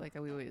relationship. Like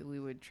we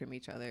would trim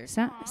each other.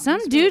 Some It's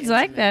really dudes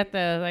like intimate. that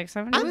though. Like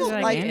some I'm dudes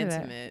like like into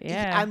that. intimate.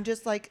 Yeah. I'm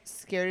just like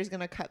scared he's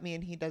gonna cut me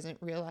and he doesn't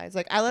realize.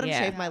 Like I let him Yeah.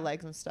 shave my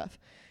legs and stuff,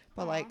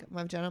 but like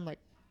my vagina, I'm like,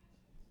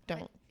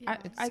 don't. Yeah.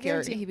 It's I scary.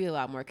 guarantee he'd be a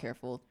lot more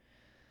careful.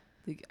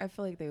 Like, I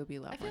feel like they would be a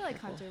lot I more feel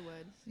like careful. Hunter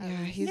would.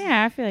 Yeah, he's.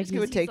 Yeah, I feel like It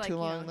would he's, take He's too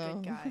like, long good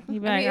though. guy. he'd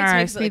be I like, mean, all it right,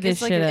 takes, speed this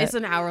it's like shit it's up.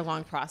 an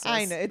hour-long process.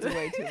 I know it's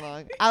way too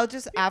long. I'll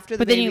just after the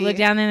But then baby. you look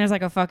down there and there's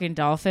like a fucking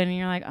dolphin and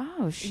you're like,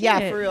 oh shit.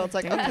 Yeah, for real. It's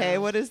like Damn. okay,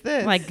 what is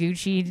this? Like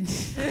Gucci.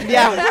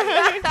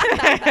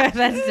 yeah,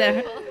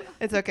 That's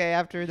it's okay.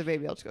 After the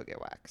baby, I'll just go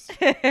get waxed.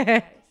 Can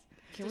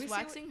we Does see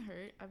waxing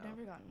hurt? I've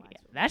never gotten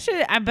waxed. that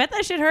shit. I bet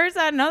that shit hurts.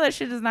 I know that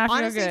shit does not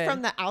Honestly, feel good.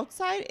 from the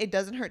outside, it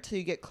doesn't hurt till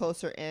you get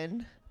closer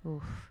in.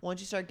 Oof.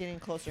 Once you start getting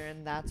closer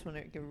in, that's when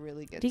it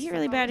really gets. Do you get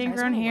really bad I just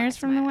ingrown wanna hairs wax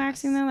from the my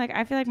waxing ass. though? Like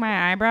I feel like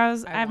my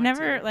eyebrows. I I've want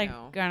never to, like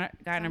no. gotten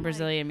a I'm like-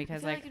 Brazilian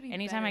because feel like like it'd be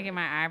anytime I better. get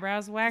my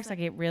eyebrows waxed, I like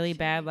get really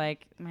bad shaving.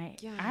 like my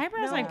Yeah.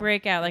 eyebrows like No.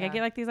 break out. Like I Yeah.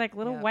 get like these like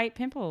little Yeah. white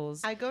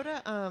pimples. I go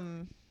to Oh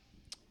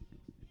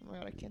my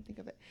god, I can't think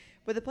of it.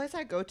 But the place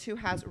I go to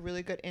has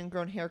really good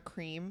ingrown hair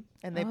cream,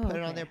 and they Oh, put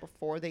it on okay. there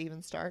before they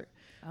even start.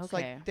 So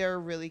Okay. like they're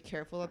really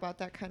careful about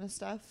that kind of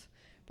stuff.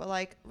 But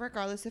like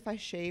regardless if I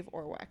shave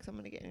or wax, I'm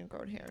gonna get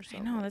ingrown hair. So I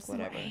know like, that's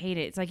whatever. I hate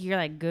it. It's like you're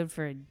like good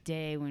for a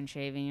day when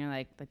shaving. You're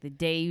like the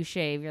day you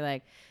shave, you're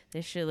like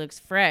this shit looks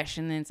fresh,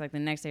 and then it's like the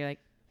next day you're like,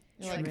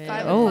 You're like "Shred."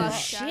 5 oh o'clock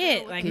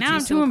shit! Like Get now you I'm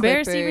too some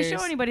embarrassed to even show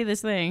clippers. anybody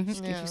this thing.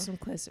 Just get Yeah. you some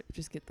clippers.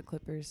 Just get the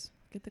clippers.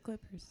 Get the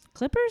clippers.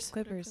 Clippers?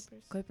 Clippers.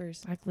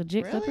 Clippers. Like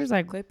legit Really? clippers?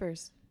 Like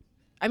Clippers.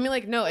 I mean,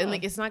 like no, and Huh.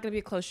 like it's not gonna be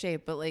a close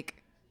shave, but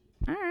like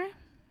all right,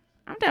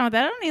 I'm down with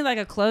that. I don't need like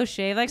a close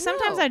shave. Like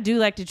sometimes No. I do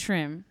like to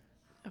trim.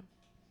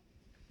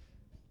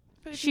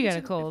 but if She you got get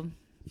a some- cold.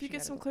 If you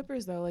get some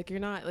clippers though, like you're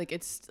not like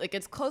it's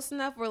close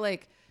enough where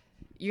like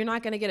you're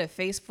not gonna get a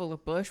face full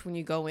of bush when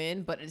you go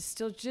in, but it's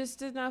still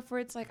just enough where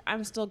it's like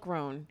I'm still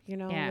grown, you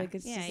know? Yeah, Like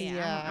it's yeah, just, yeah.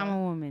 Yeah. I'm a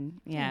woman.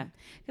 Yeah,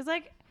 because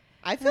like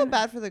I feel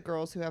bad for the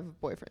girls who have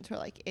boyfriends who are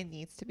like, it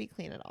needs to be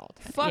clean at all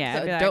times. fuck yeah,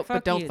 I'd the, be like, don't, fuck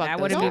but don't you. fuck That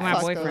those wouldn't be Don't my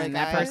guys. fuck those boyfriend.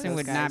 That guys. person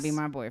would not be Guys.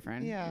 my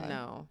boyfriend. Yeah.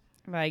 No.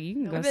 Like you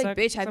can I'd go be like, suck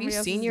bitch, have you somebody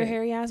else's seen your dick.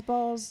 hairy ass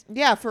balls?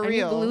 Yeah, for I mean,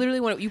 real. literally,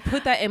 when you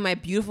put that in my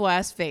beautiful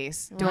ass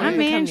face, don't My even come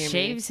man near me.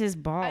 shaves his I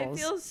balls.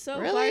 feel so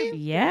Really?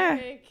 Yeah.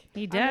 barbaric.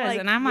 He I'm does, like,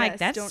 and I'm like, yes,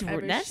 that's don't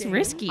ever that's shave.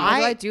 risky. Although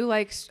I-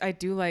 I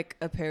do like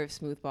a pair of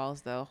smooth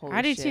balls though. Holy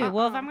I do shit. too.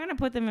 Well, if I'm gonna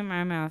put them in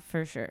my mouth,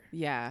 for sure.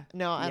 Yeah.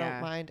 No, I Yeah.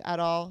 don't mind at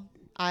all.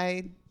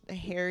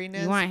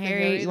 Hairiness. You want the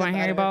hairy? hairy, You the want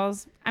hairy better.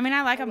 balls? I mean,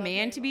 I like I a love man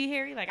hairy to be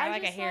hairy. Like I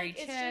like a just hairy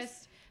it's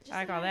chest. just I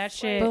like a all that nice,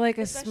 shit. But like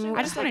a especially smooth. when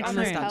I just it's, wanna like, trim.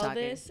 on the Stop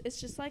talking. pelvis,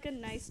 it's just like a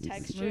nice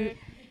texture. Smooth. 'Cause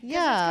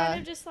Yeah. It's kind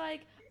of just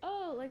like,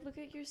 oh, like look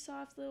at your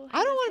soft little.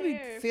 I don't want to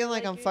be feeling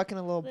like I'm fucking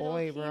a little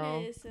boy, bro.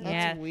 penis and- That's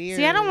Yeah. weird.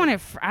 See, I don't want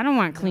it. I don't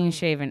want clean No,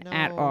 shaven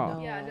at no, all.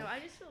 no. Yeah, no, I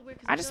just feel weird.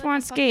 'Cause I just feel like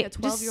want I'm fucking a scape. Just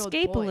 12-year-old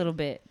scape a boy. little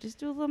bit. Just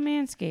do a little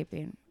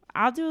manscaping.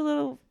 I'll do a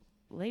little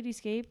lady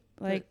scape,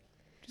 like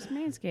just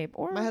manscape.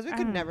 Or My husband I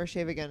could don't know. never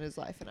shave again in his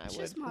life, and I It's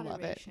would just love it.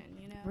 moderation,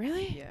 you know.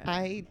 Really? Yeah.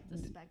 I The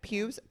spectrum.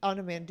 pubes on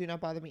a man do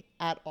not bother me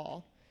at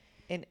all,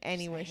 in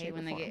any way, I shape, hate or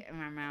when they form. get in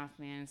my mouth,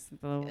 man. It's the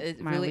little, It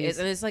my really least- is,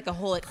 and it's like a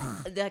whole like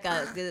the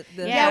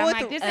Yeah, Yeah, I'm with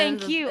like, the- this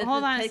ain't cute.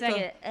 Hold on a take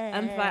second.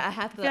 I'm fine. I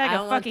have to. feel like I a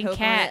don't want fucking poke on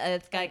cat. it.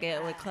 It's gotta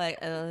get like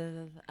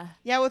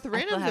Yeah, with still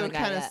randoms it haven't would got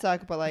kind it of yet.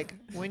 suck, but like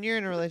when you're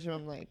in a relationship,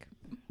 I'm like,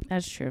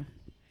 That's true.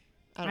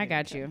 don't I even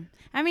got care. you.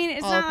 I mean,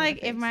 it's All not up in my like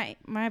if face.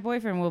 my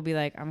boyfriend will be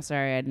like, "I'm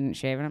sorry, I didn't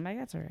shave," and I'm like,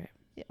 "That's all right."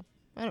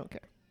 I don't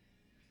care.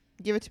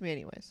 Give it to me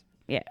anyways.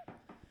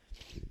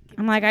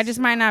 I'm like, I just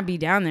might not be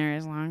down there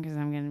as long because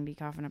I'm gonna be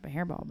coughing up a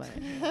hairball, but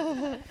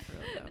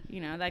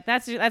you know, like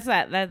that's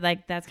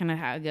kind of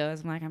how it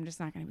goes. I'm like, I'm just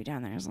not gonna be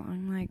down there as long.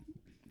 I'm like,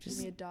 Give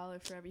just me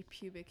 $1 for every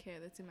pubic hair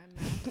that's in my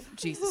mouth.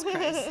 Jesus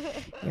Christ.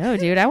 yo,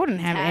 dude, I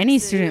wouldn't have any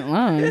Taxes. student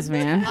loans,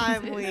 man.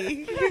 I'm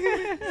weak.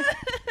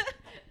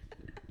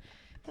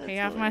 Pay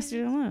off my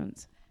student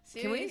loans.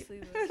 Can we-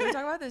 Seriously, Can we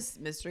talk about this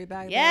mystery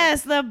bag? though?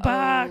 Yes, the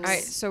box. All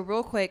right. So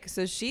real quick,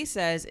 so she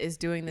says is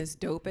doing this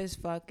dope as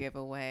fuck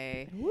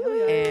giveaway,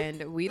 Woo.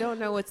 and we don't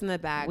know what's in the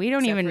bag. We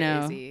don't except even for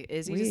know. Izzy.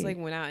 Izzy We- just like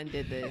went out and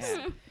did this,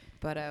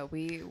 but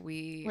we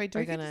Wait, do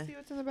are we get gonna. to see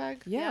what's in the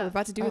bag? Yeah, we're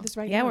about to do Oh. this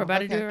right Yeah, now. we're about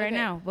to do Okay, it right okay.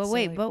 now. But So,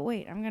 wait,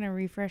 like- I'm gonna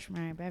refresh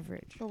my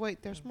beverage. Oh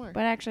wait, there's more.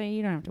 But actually,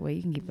 you don't have to wait.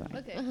 You can keep going.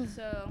 Okay,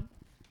 so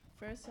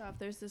first off,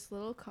 there's this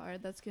little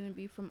card that's gonna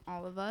be from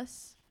all of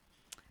us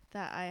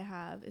that I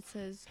have. It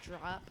says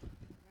 "Drop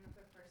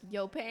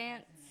Yo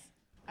Pants."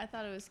 I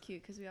thought it was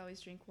cute because we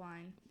always drink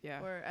wine, Yeah.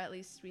 or at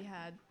least we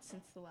had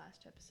since the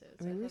last episode.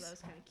 I So I, mean, thought we that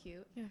was kind of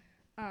cute.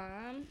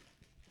 Yeah.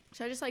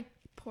 Should I just like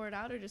pour it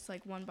out or just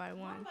like one by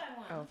one?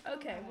 Oh.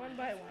 Okay, one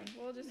by one.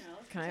 We'll just.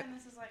 Can I?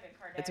 This is like a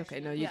Kardashian. It's okay.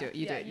 No, you do it.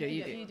 You do it. No,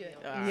 you do You it. do it.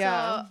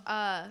 Yeah.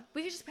 So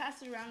we could just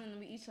pass it around and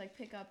we each like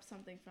pick up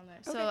something from there.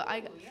 So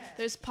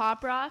there's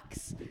Pop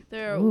Rocks.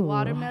 There are Ooh.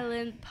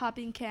 watermelon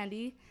popping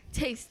candy.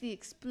 Taste the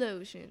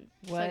explosion.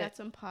 So I What? got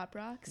some Pop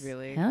Rocks.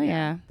 Really? Hell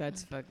yeah.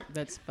 That's funny.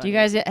 Do you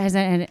guys has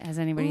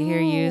anybody here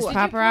used Did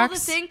Pop Pull the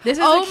Rocks? thing? This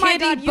is Oh a my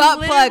candy God, you butt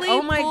plug. literally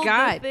Oh my pulled the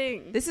God.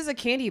 thing. This is a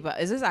candy butt.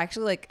 Is this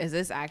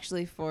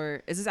actually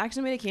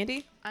made of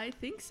candy? I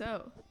think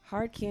so.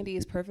 Hard candy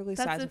is perfectly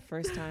That's sized the- the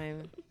first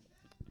time.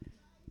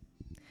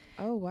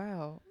 Oh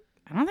wow.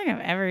 I don't think I've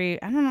ever. I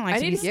don't like I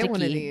to need be to get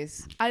one of sticky.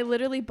 these. I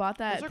literally bought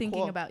that Those are thinking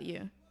cool. about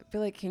you. I feel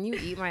like, can you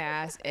eat my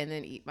ass and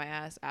then eat my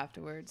ass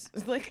afterwards?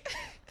 Like,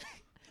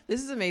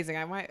 this is amazing.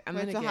 I'm Wait,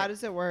 gonna so get. how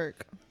does it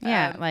work?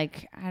 Yeah, Um,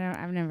 like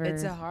I've never.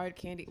 It's a hard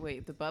candy.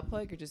 Wait, the butt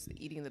plug or just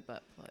eating the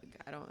butt plug?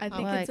 I don't. I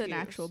think like it's an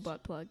confused. actual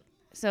butt plug.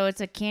 So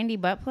it's a candy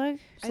butt plug.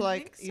 I So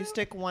like think you so.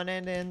 stick one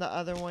end in, the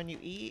other one you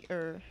eat,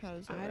 or how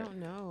does it I work? don't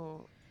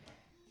know.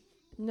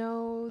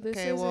 No, this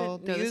Okay, isn't. well,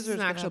 the no, this is user's an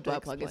gonna actual have to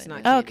butt plug. It's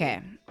explain not it.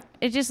 candy. Okay,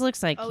 it just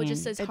looks like. Oh, candy. it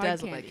just says It hard does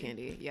candy. look like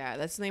candy. Yeah,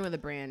 that's the name of the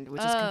brand,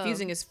 which is Oh.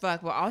 confusing as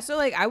fuck. But also,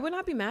 like, I would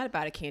not be mad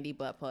about a candy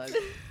butt plug.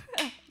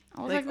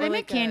 Oh, like- like, they or make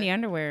like candy a-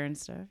 underwear and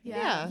stuff.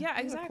 Yeah.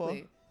 Yeah, those are cool.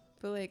 exactly.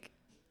 But like,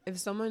 if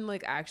someone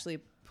like actually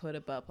put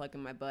a butt plug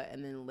in my butt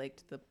and then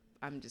licked the,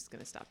 I'm just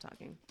gonna stop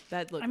talking.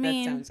 That look. I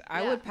mean, that sounds.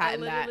 I Yeah, would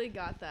patent I that. literally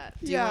got that.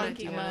 Do you Yeah. want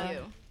Thinking to? about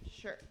you.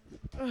 Sure.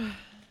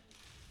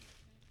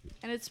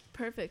 And it's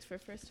perfect for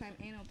first time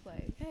anal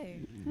play. Hey,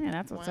 Yeah,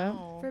 that's what's up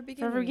Wow. for for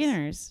beginners.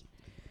 beginners.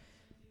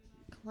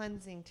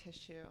 Cleansing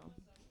tissue.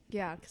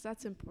 Yeah, because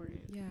that's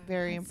important. Yeah.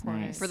 Very That's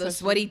important. nice. For those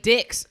sweaty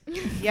dicks.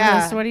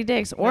 Yeah. For sweaty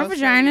dicks or No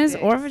sweaty vaginas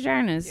dicks. or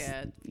vaginas.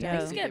 Yeah. Yeah.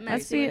 Things get Let's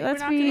messy. be- Like, let's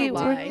we're not be- gonna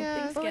lie.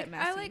 Yeah. Things But, get like,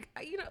 messy. I like,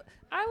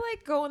 I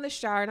like go in the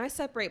shower and I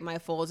separate my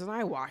folds and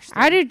I wash them.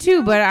 I do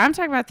too, but I'm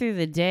talking about through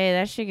the day.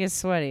 That shit gets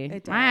sweaty.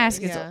 It My ass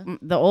does. gets. Yeah.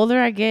 The older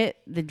I get,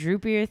 the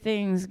droopier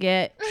things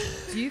get.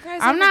 Do you guys?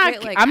 I'm ever not-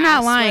 Get, like, I'm not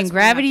ass lying. sweats when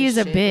you Gravity have is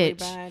to a shit really bitch.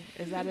 bad?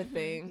 Is that a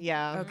thing?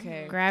 Yeah.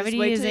 Okay. Gravity Just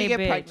wait is till a you get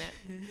bitch.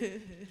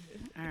 pregnant.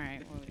 All right,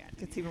 what we got?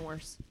 Gets even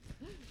worse.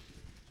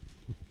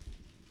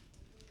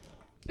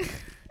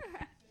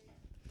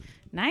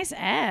 Nice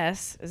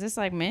ass. Is this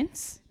like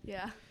mints?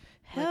 yeah.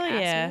 Hell ass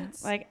yeah!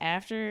 mints? Like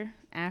after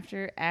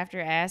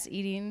ass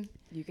eating.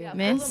 You Yeah, can.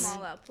 Mints? pull them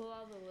all out. Pull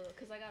all the little,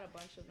 because I got a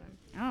bunch of them.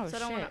 Oh so I shit!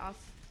 don't want to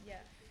off. Yeah.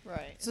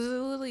 Right. So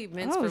there's literally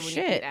mints for Oh when you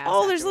shit! eat ass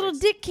Oh, there's little afterwards.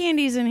 dick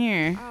candies in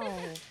here. Oh.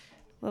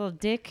 Little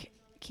dick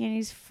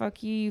candies.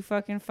 Fuck you, you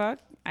fucking fuck.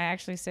 I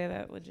actually say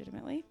that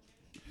legitimately.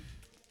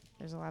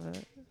 There's a lot of.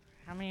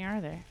 How many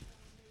are there?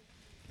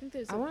 I think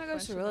there's. I want to go to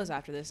Cirillo's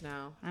after this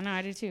now. I know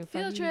I do too. Fuck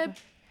Field you, trip. fuck-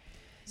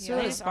 Yeah.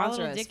 They They just bought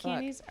sponsor little us, dick fuck.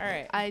 candies. All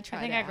right. I I tried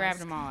think to I grabbed ask.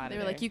 them all out They of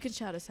were there. like, you can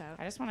shout us out.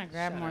 I just want to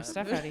grab Shut more up.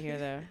 stuff out of here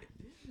though.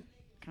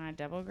 Can I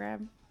double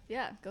grab?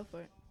 Yeah, go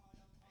for it.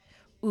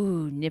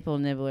 Ooh, nipple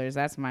nibblers.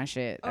 That's my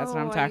shit. That's what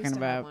I'm I talking used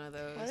to have about. one of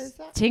those. What is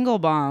that? Tingle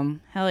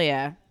bomb. Hell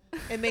yeah.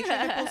 It makes your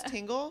nipples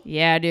tingle?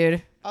 Yeah,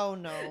 dude. Oh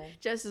no.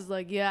 Jess is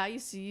like, yeah, I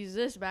used to use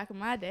this back in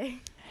my day.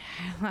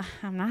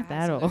 I'm not I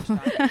that have old. some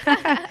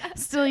other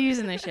Still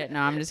using this shit. No,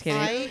 I'm just kidding.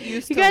 I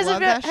used You to guys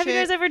love have that you shit.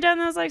 guys ever done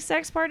those like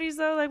sex parties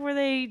though, like where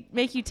they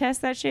make you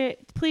test that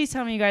shit? Please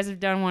tell me you guys have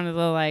done one of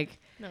the like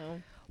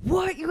No.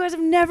 what? You guys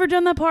have never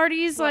done the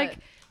parties What? like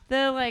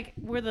the like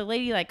where the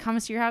lady like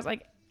comes to your house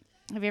like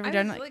have you ever I've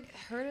done like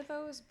heard of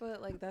those,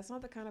 but like that's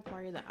not the kind of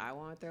party that I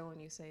want to throw when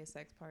you say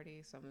sex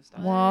party. So I'm gonna stop.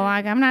 well,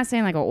 like I'm not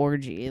saying like an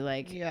orgy,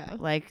 like Yeah.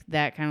 like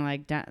that kind of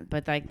like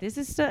but like this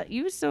is still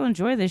you would still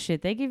enjoy this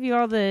shit. They give you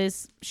all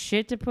this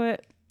shit to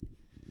put.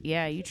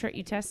 Yeah, you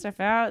test stuff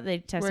out. They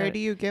test. Where out, do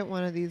you get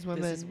one of these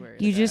women? This is where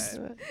You it's just-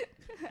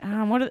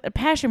 at. what are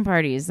passion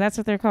parties? That's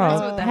what they're That's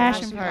called. what the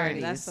passion party.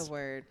 That's parties. the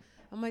word.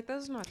 I'm like,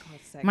 those are not called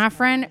sex. My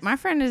friend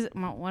parties. is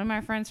one of my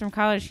friends from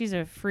college. She's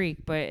a freak,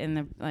 but in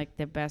the like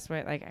the best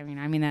way. Like I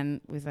mean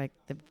that with like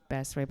the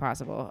best way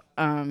possible.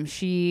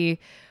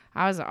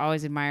 I was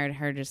always admired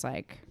her just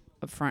like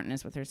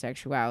upfrontness with her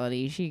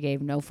sexuality. She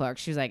gave no fucks.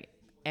 She was like,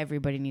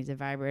 everybody needs a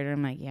vibrator.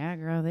 I'm like, yeah,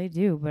 girl, they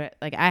do. But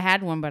like I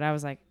had one, but I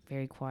was like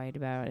very quiet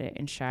about it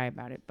and shy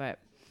about it. But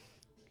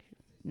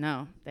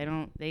no, they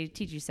don't. They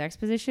teach you sex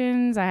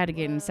positions. I had to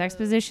get in sex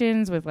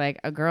positions with like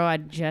a girl I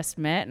just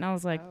met, and I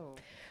was like, Oh.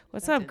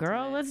 what's That's up, girl?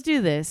 intimate. Let's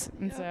do this.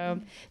 And so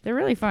they're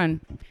really fun,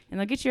 and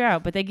they'll get you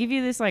out. But they give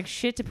you this like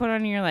shit to put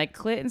on your like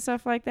clit and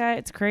stuff like that.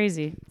 It's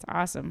crazy. It's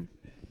awesome.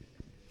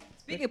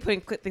 Speaking of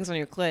putting things on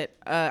your clit,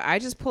 I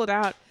just pulled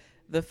out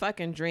the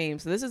fucking dream.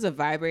 So this is a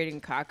vibrating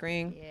cock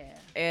ring, Yeah.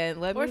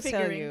 and let Or me tell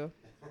figuring. you,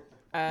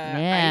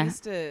 Yeah. I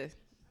used to.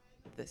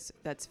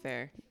 That's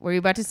fair. Were you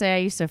about to say I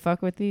used to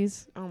fuck with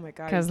these? Oh my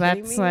god! 'Cause are you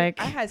kidding that's me?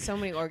 like- I had so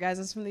many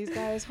orgasms from these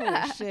guys. Holy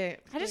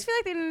shit! I just feel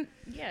like they didn't.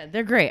 Yeah,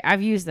 they're great.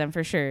 I've used them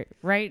for sure.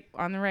 Right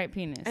on the right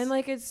penis. And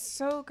like it's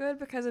so good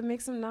because it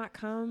makes them not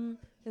come.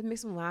 It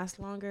makes them last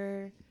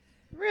longer.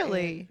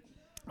 Really?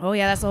 Oh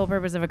yeah, that's the whole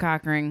purpose of a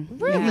cock ring. You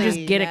Really? can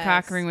just get a Yes.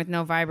 cock ring with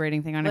no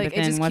vibrating thing on it, Like but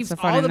it then just what's keeps the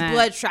fun all in the that?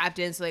 blood trapped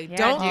in, so they Yeah,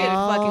 don't dude. get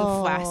fucking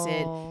Oh.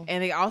 flaccid,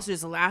 and they also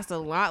just last a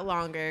lot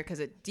longer because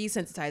it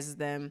desensitizes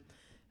them.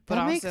 But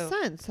That also,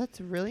 makes sense.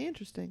 That's really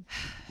interesting.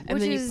 and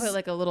Which then is- you put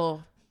like a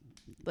little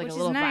which is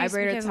little nice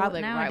vibrator because top,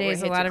 like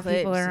nowadays right a where it lot hits of your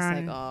people clit. are It's just on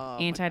like, oh my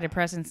God.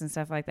 antidepressants and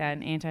stuff like that.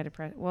 And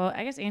well,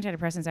 I guess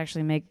antidepressants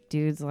actually make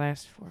dudes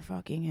last for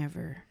fucking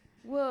ever.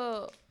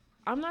 Well,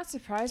 I'm not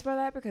surprised by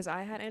that because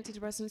I had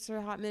antidepressants for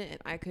a hot minute and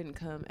I couldn't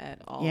come at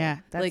all. Yeah,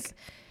 that's like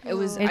it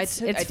was.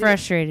 it's I did it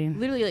frustrating.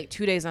 literally like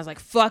 2 days, and I was like,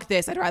 "Fuck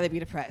this! I'd rather be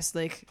depressed."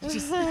 Like,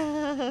 just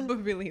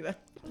but really, though.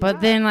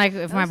 But then, like, if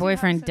my Unless you have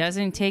boyfriend sex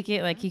doesn't take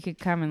it, like, he could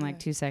come in like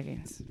 2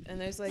 seconds.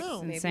 And there's like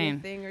Oh. maybe Insane. a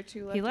thing or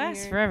two left. He in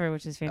lasts here. forever,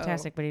 which is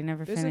fantastic, but he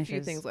never There's finishes. a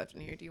few things left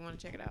in here. Do you want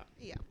to check it out?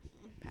 Yeah.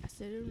 Pass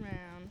it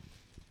around.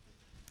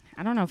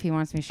 I don't know if he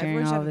wants me sharing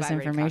Everyone should all have this a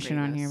vibrating cock information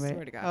ring, on I here, swear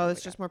but to God. Oh,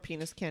 it's my just God. more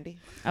penis candy.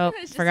 oh, It's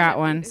just forgot like-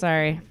 one.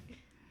 Sorry.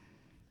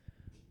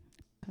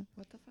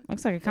 What the fuck?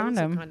 Looks like a It looks like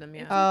condom. condom,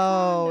 yeah.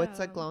 Oh, it's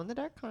a condom. glow in the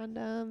dark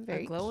condom.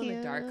 Very glow in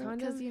the dark cute. condom?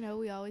 Because, you know,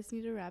 we always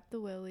need to wrap the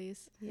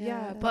willies.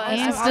 Yeah, but but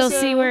And I'm still also-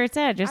 see where it's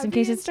at, just I'd in be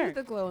case it's into dark.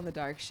 the glow in the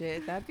dark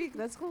shit. That's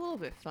a little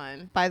bit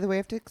fun. By the way, I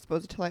have to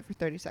expose it to light for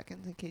 30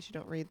 seconds in case you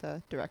don't read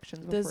the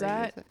directions before Does you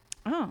that- use it.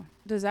 Oh,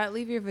 Does that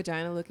leave your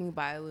vagina looking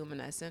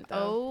bioluminescent?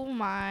 Though? Oh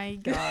my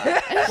God.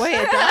 Wait,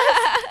 it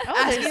does?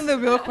 Asking the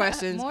real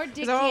questions. more 'cause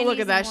dick I wanna look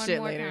candies at that and one shit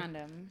more later.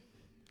 condom.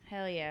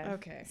 Hell yeah.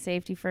 Okay.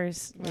 Safety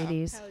first, Wow.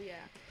 ladies. Hell yeah.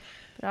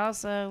 But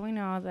also, we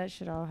know that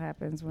shit all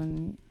happens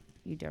when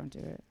you don't do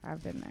it.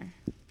 I've been there.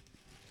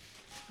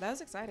 That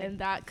was exciting. And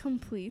that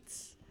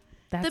completes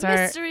That's the our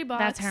mystery box.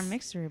 that's our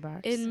mystery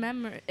box.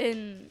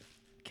 in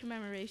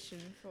commemoration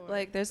for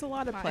Like, there's a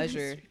lot of Mine.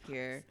 pleasure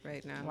here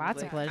right now. Lots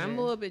of Like, pleasure. I'm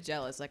a little bit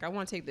jealous. Like, I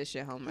want to take this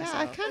shit home Yeah, myself.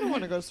 I kind of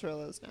want to go to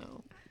Thrillers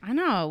now. I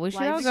know. We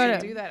should Like, all we go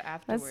should to. do that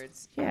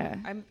afterwards. Yeah.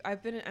 I'm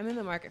in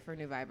the market for a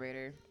new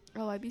vibrator.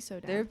 Oh, I'd be so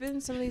down. There have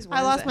been some of these ones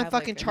I lost that my have,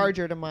 fucking like,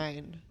 charger to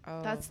mine.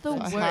 That's the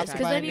So I have worst. to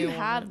Because buy a then you new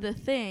have one. the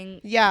thing.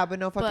 Yeah, but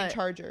no fucking But-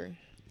 charger.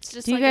 It's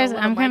just Do you like guys? a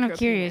little I'm kind of micro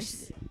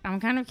curious. penis. I'm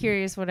kind of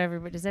curious. Whatever.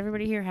 But does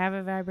everybody here have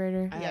a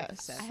vibrator? I have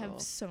Yes. I several.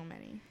 have so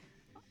many.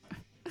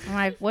 I'm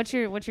like, what's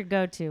your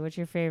go-to? What's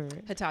your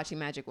favorite? Hitachi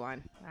Magic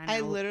Wand. I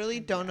literally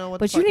don't know what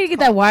But the you fuck need to it's get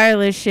that called.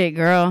 wireless shit,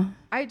 girl.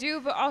 I do,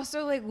 but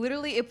also like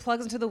literally it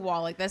plugs into the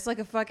wall. Like that's like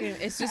a fucking.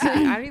 It's just like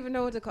I don't even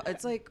know what to call.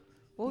 It's like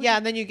what would Yeah, you-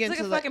 and then you it's get like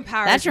into a the fucking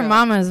power. That's your drill.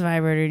 mama's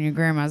vibrator and your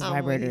grandma's Oh,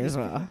 vibrator wait. as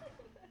well.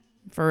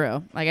 For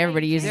real. Like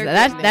everybody uses They're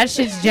that. good That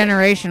things. shit's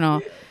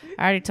generational.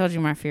 I already told you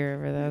my fear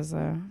over those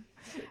though.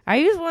 I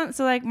use one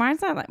so like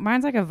mine's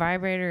like a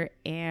vibrator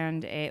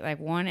and a like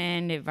one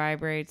end it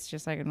vibrates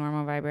just like a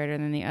normal vibrator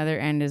and then the other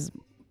end is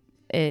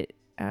it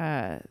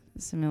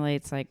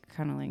simulates like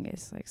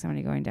cunnilingus, like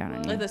somebody going down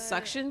on Like you. the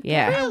suction.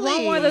 Yeah. I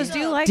want one of those. Do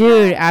you like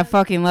Dude, that? I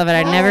fucking love it.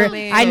 I Oh, never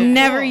man. I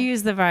never Cool.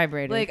 use the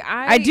vibrator. Like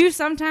I do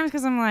sometimes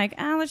because I'm like,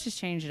 let's just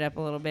change it up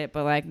a little bit.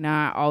 But like,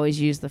 nah, I always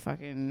use the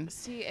fucking.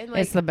 see and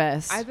like It's the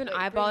best. I've been Wait,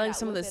 bring eyeballing that,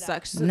 some of the whip it out.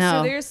 suction. No.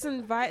 So there's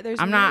some there's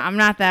I'm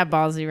not that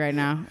ballsy right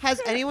now.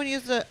 Has anyone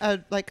used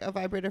a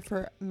vibrator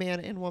for man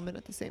and woman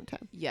at the same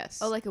time? Yes.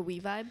 Oh, like a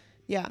Wii vibe?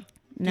 Yeah. Do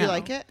No. you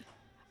like it?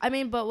 I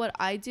mean, but what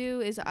I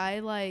do is I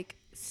like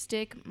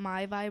stick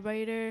my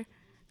vibrator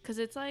because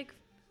it's like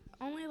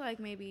only like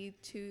maybe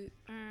two.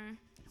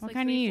 It's What like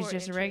kind do you 3-4 use? Just a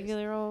inches.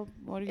 regular old?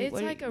 What do you? It's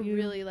what do like a you-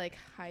 really like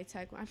high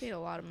tech one. I paid a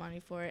lot of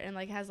money for it and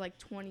like has like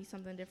 20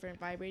 something different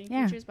vibrating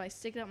Yeah. features. But I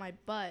stick it up my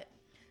butt,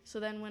 so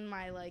then when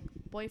my like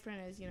boyfriend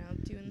is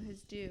doing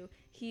his do,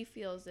 he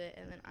feels it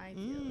and then I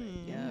feel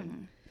it. Yeah.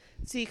 Mm.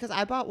 See, because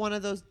I bought one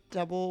of those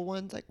double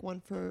ones, like one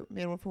for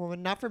man, one for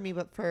woman. Not for me,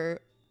 but for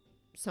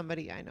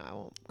somebody I know. I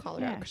won't call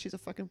her out Yeah. because she's a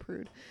fucking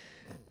prude.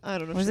 I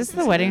don't know. if Was she this the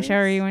listens to wedding this.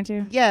 shower you went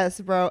to, Yes,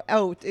 bro.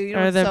 Oh, you know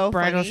or what's the so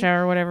bridal funny?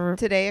 shower, or whatever?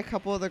 Today, a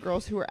couple of the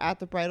girls who were at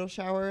the bridal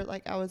shower,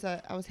 like I was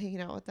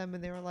hanging out with them,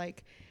 and they were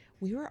like,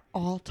 "We were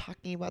all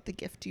talking about the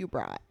gift you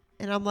brought,"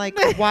 and I'm like,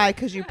 "Why?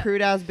 Because you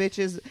prude ass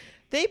bitches."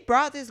 They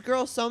brought this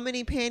girl so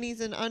many panties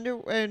and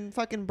and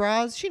fucking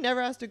bras. She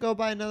never has to go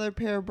buy another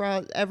pair of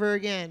bras ever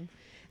again.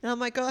 And I'm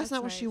like, "Oh, that's That's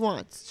not what she nice.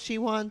 wants. She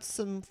wants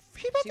some.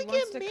 She's about She to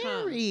wants get to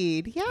come.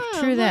 married. Yeah, True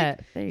I'm like,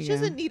 that. There you she go.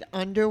 doesn't need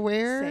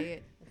underwear. Say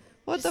it.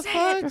 What the Just say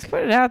fuck? Let's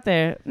put it out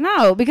there.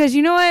 No, because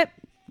you know what?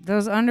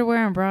 Those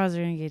underwear and bras are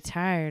gonna get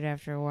tired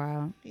after a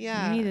while.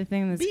 Yeah. You need a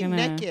thing that's Be gonna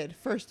naked,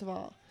 first of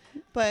all.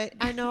 But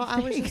I know I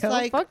There was you just go.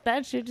 like, fuck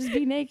that shit. Just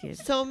be naked.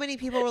 so many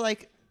people were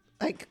like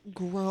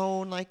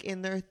grown, like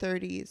in their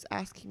 30s,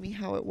 asking me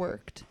how it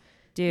worked.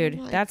 Dude,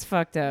 like, that's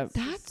fucked up.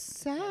 That's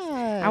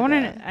sad. I want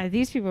to.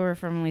 These people were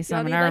from Lee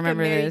Summit. need, I like, a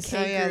remember Mary this. Kay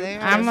Oh, yeah, they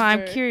are. I'm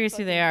for curious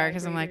who they fucking are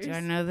because I'm like, do I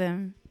vibrators. know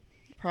them?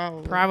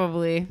 Probably.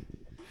 Probably.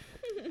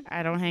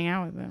 I don't hang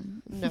out with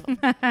them. No.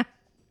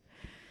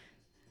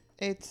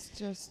 It's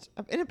just,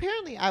 and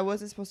apparently I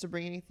wasn't supposed to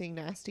bring anything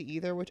nasty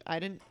either, which I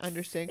didn't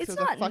understand because It's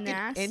it was a not fucking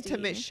nasty.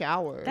 intimate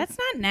shower. That's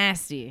not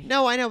nasty.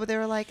 No, I know, but they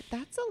were like,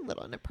 that's a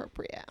little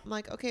inappropriate. I'm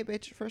like, okay,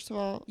 bitch, first of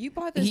all, You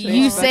bought this. You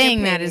bitch saying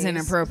fucking that is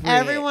panties.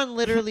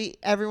 inappropriate.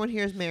 everyone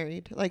here is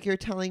married. Like, you're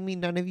telling me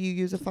none of you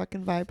use a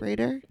fucking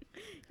vibrator?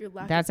 Your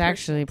lack of That's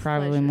actually personal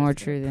probably pleasure more is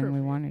true than we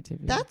inappropriate. want it to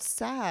be. That's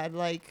sad.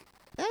 Like,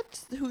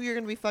 that's who you're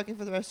going to be fucking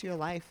for the rest of your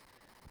life.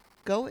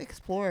 Go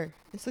explore.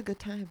 It's a good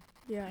time.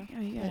 Yeah.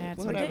 Oh, you gotta Like, add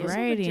some whatever. Get yourself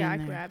a variety in there.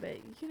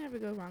 jackrabbit. You can never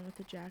go wrong with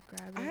a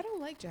jackrabbit. I don't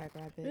like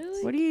jackrabbits.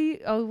 Really? What do you?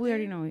 Oh, we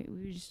already know.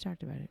 We just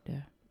talked about it. Duh.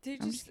 They're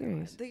I'm just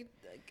curious.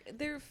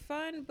 They're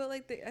fun, but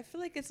like I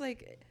feel like it's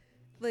like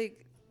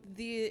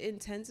the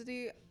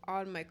intensity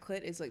on my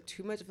clit is like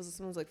too much. It feels like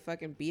someone's like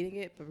fucking beating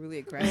it, but really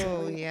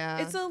aggressively. Oh, yeah.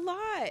 It's a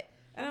lot.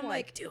 And I'm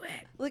like, do it.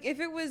 like if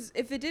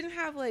it didn't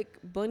have like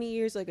bunny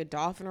ears, like a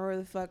dolphin or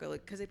whatever the fuck, or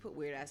like because they put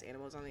weird ass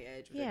animals on the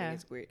edge, which I Yeah.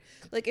 think it's weird.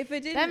 Like if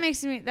it didn't, That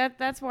makes me.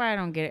 That's why I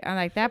don't get it. I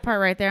like that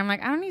part right there. I'm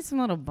like, I don't need some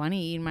little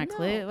bunny eating my No.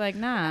 clit. Like,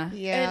 nah.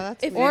 Yeah, And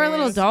that's if- Or a weird.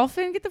 little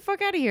dolphin. Get the fuck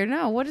out of here.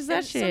 No. What is that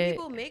and some shit?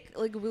 people make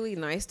like really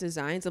nice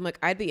designs. I'm like,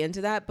 I'd be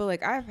into that, but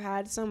like I've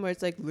had some where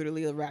it's like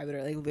literally a rabbit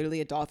or like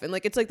literally a dolphin.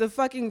 Like it's like the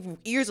fucking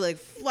ears are like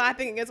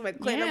flapping against my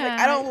clit. And I'm like,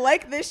 Yeah. I don't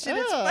like this shit.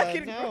 It's Ugh,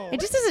 fucking no.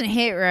 It just doesn't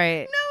hit right.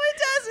 no, it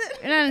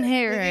doesn't. It doesn't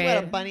hit Like, right. you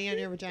got a bunny on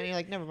your vagina, you're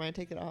like, never mind,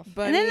 take it off.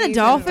 And then the Bunnies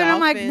dolphin, I'm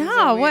like, dolphins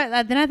no, and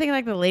what? Then I think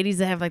like the ladies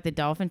that have like the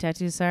dolphin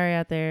tattoos. Sorry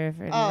out there if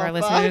any of our Oh,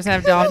 listeners fuck.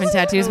 have dolphin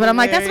tattoos, but I'm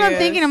like, that's what I'm Hilarious.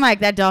 thinking. I'm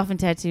like, that dolphin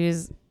tattoo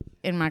is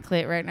in my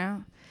clit right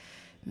now.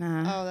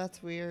 Nah, Oh,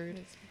 that's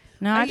weird.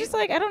 no, I I just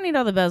like I don't need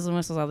all the bells and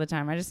whistles all the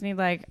time. I just need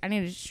like I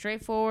need a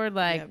straightforward,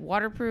 like Yep.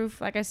 waterproof.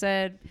 Like I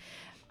said,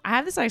 I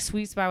have this like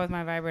sweet spot with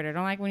my vibrator. I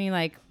don't like when you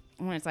like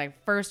when it's like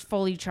first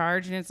fully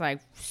charged and it's like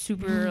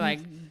super like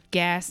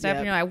gassed up,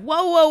 and Yep. you're like,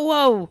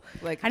 whoa.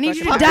 Like I need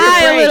you fucking to pump your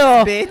die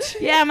a brakes, little.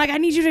 bitch. Yeah, I'm like, I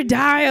need you to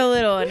die a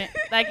little. And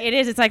like it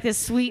is, it's like this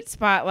sweet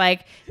spot.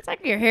 Like it's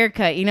like your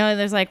haircut, you know, and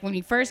there's like when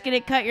you first get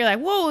it cut, you're like,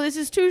 whoa, this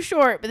is too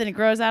short. But then it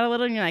grows out a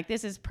little and you're like,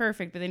 this is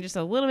perfect. But then just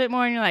a little bit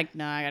more and you're like,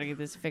 no, I gotta get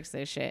this fix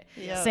this shit.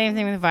 Yeah. Same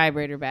thing with the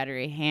vibrator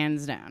battery,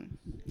 hands down.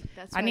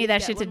 That's I why need you that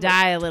get shit to one with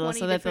die a little 20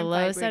 so that the different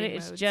low setting vibrating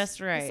is modes. just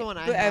That's right. the one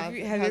I But have. have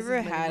you It has ever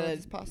as many had modes a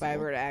as possible.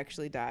 vibrator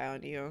actually die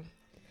on you?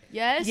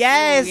 Yes.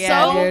 Yes.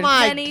 Yeah, oh dude.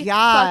 my Many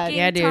god. fucking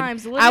Yeah, dude.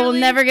 times. I will Literally-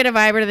 never get a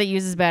vibrator that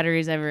uses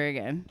batteries ever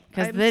again.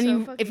 Because I'm then so you,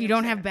 if fucking you don't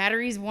upset. have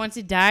batteries, once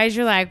it dies,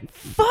 you're like,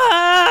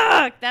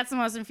 fuck. That's the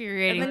most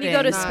infuriating And then thing. you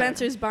go to Nah.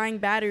 Spencer's buying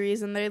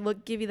batteries, and they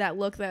give you that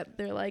look that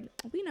they're like,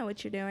 we know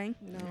what you're doing.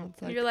 No, it's And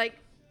like, you're like,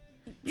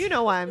 you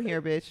know why I'm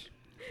here, bitch.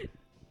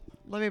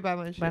 Let me buy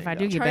my shit. But if I and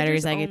do go. get Chargers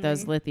batteries, I get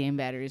those only. lithium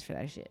batteries for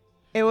that shit.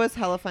 It was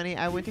hella funny.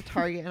 I went to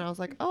Target and I was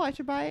like, oh, I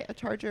should buy a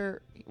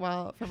charger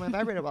for my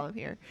vibrator while I'm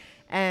here.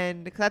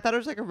 And because I thought it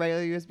was like a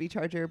regular USB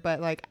charger, but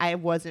like I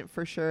wasn't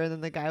for sure. And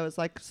then the guy was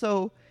like,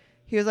 so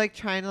he was like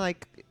trying to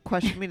like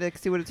question me to like,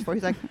 see what it's for.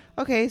 He's like,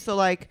 okay, so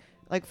like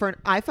for an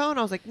iPhone?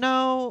 I was like,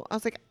 no. I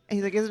was like,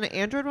 he's like, is it an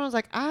Android one? I was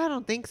like, I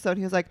don't think so. And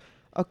he was like,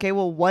 okay,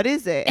 well, what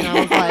is it? And I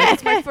was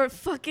like, that's my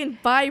fucking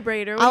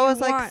vibrator. What I do you was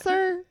like, want?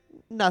 sir,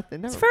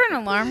 nothing. It's Never for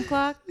an alarm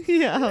clock.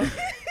 yeah.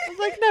 I was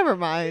like, never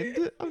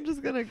mind. I'm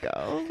just gonna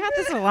go. Got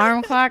this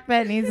alarm clock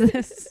that needs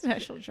this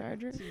special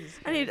charger.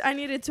 I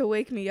needed to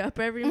wake me up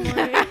every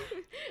morning.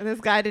 And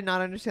this guy did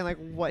not understand like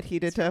what he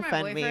did It's to for my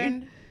offend me.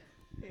 boyfriend.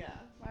 Yeah.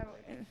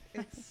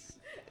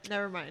 It's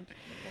never mind.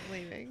 I'm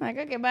leaving. Like,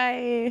 okay,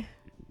 bye.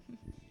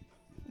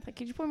 Like,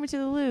 could you point me to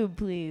the lube,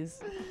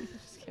 please?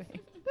 Just kidding.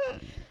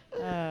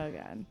 Oh,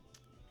 God.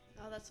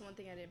 Oh, that's the one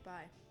thing I didn't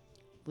buy.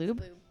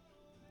 Lube?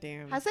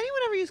 Damn. Has anyone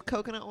ever used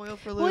coconut oil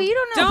for lube? Well, you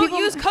don't know. Don't People-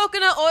 use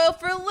coconut oil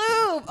for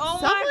lube. Oh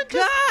Someone my just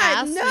god,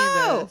 asked me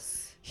no.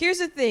 this. Here's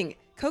the thing.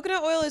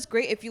 Coconut oil is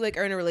great if you like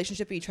are in a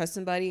relationship and you trust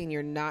somebody and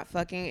you're not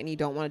fucking and you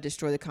don't want to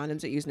destroy the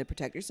condoms that you're using to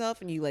protect yourself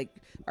and you like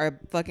are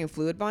fucking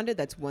fluid bonded.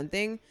 That's one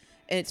thing,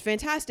 and it's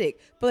fantastic.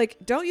 But like,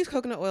 don't use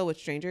coconut oil with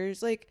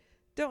strangers. Like,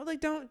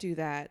 don't do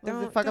that. Does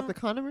Don't it fuck up don't- the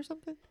condom or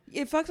something?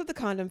 It fucks up the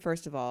condom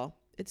first of all.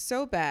 It's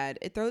so bad.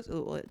 It throws.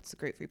 Well, it's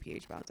great for your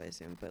pH balance, I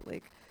assume. But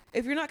like,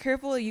 if you're not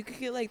careful, you could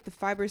get like the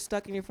fibers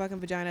stuck in your fucking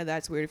vagina.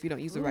 That's weird if you don't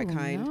use the right Ooh,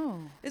 kind. No.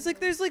 It's like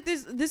there's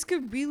this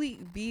could really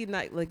be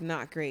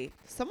not great.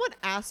 Someone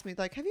asked me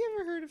like, have you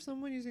ever heard of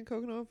someone using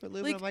coconut oil for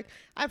lube? Like- and I'm like,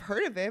 I've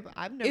heard of it, but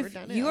I've never If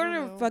done it. you I are in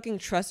don't a know. fucking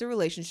trusted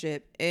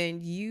relationship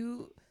and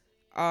you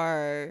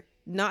are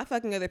not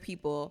fucking other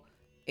people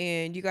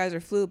and you guys are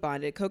fluid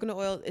bonded, coconut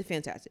oil is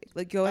fantastic.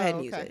 Like, go ahead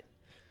and use okay. it.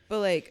 But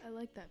like, I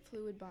like that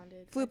fluid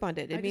bonded. fluid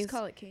bonded, I it means just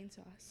call it cane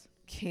sauce.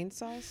 cane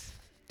sauce.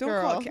 Don't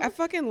call it. Girl. I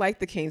fucking like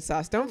the cane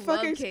sauce. Don't I love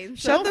fucking cane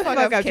shut Don't the fuck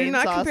fuck up up. Do cane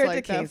not sauce compare it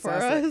like to that cane for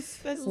sauce. us.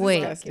 That's Wait,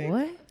 disgusting.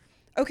 what?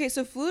 Okay,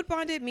 so fluid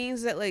bonded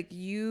means that like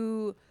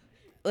you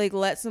like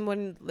let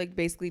someone like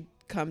basically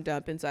come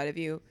dump inside of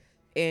you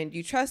and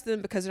you trust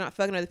them because they're not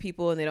fucking other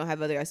people and they don't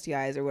have other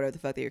STIs or whatever the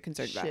fuck that you're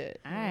concerned about. Shit.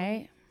 All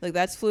right. Like,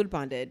 that's fluid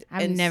bonded.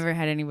 I've And never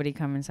had anybody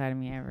come inside of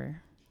me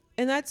ever.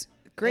 and that's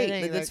great.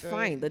 ain't Like, that that's great.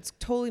 fine. That's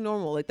totally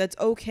normal. Like, that's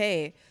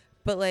okay.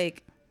 But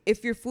like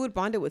if you're fluid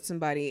bonded with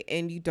somebody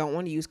and you don't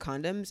want to use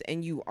condoms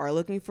and you are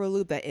looking for a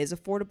lube that is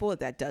affordable,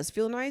 that does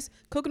feel nice,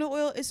 coconut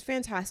oil is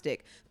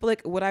fantastic. But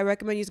like, would I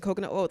recommend using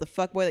coconut oil with the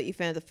fuckboy that you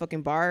found at the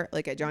fucking bar,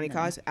 like at Johnny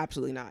Cos?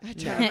 Absolutely not.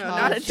 No.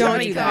 Not a Don't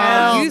Johnny do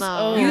that. Hell Use,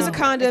 no. use a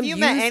condom. If you use,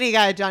 met any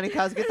guy at Johnny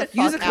Cos, get the fuck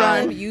use a out.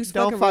 condom. Use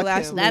Don't fucking fuck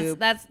relax him. lube.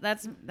 That's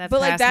But,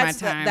 like, past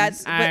that's- my time.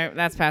 that's- but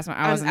That's past my.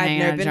 I wasn't I've hanging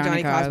never out been at to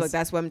Johnny Cos, Cos. but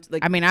that's what I'm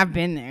like. I mean, I've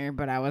been there,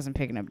 but I wasn't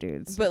picking up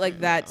dudes. but like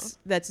that's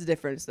the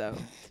difference though.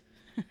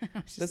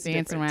 Just that's the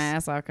dancing my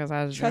difference. ass off because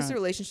I was Trust the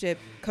drunk. relationship.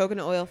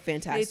 Coconut oil, It's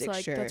fantastic.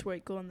 like Sure. that's where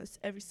you go on this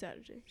every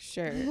Saturday.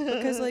 Sure,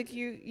 because like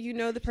you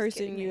know the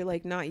person, kidding. you're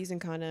like not using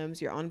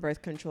condoms, you're on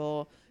birth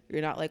control,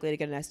 you're not likely to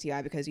get an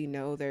STI because you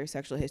know their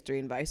sexual history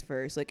and vice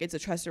versa. Like it's a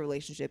trusted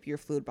relationship. You're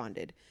fluid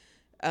bonded.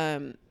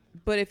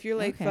 But if you're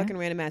like Okay. fucking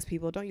random ass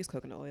people, don't use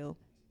coconut oil.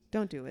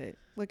 Don't do it.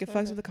 Like it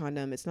fucks with the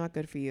condom. It's not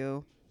good for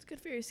you. It's good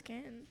for your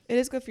skin, It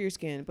is good for your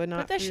skin, but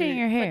not Put that for shit in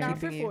your but hair. not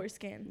for Keeping you-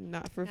 foreskin.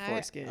 not for I-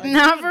 foreskin.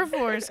 Not for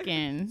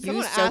foreskin.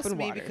 Someone Use soap asked and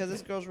me water. because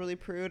this girl's really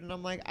prude, and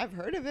I'm like, I've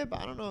heard of it, but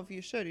I don't know if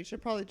you should. You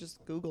should probably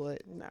just Google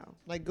it. No.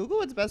 Like, Google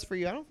what's best for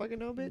you. I don't fucking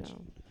know, bitch.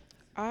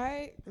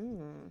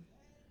 No.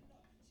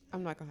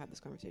 I'm not gonna have this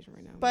conversation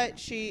right now. But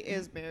she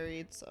is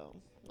married, so.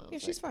 I was yeah,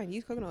 she's like, fine.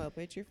 Use coconut oil,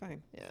 bitch. You're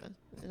fine. Yeah,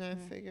 and I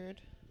figured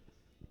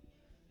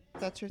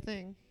that's your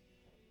thing.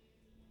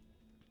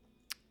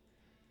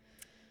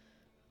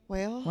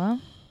 Well,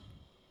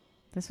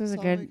 This was a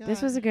That's all we good. This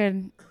got. was a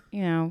good.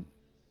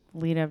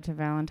 Lead up to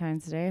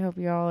Valentine's Day. Hope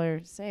you all are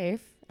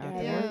safe out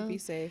Yeah, there. Yeah. be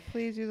safe.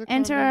 please use a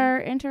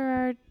Enter condom.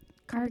 our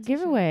Competition.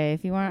 giveaway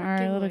if you want Our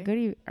our little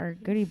giveaway.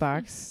 goodie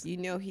box. You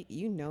know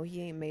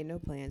he ain't made no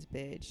plans,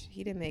 bitch.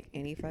 He didn't make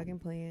any fucking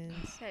plans.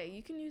 Hey,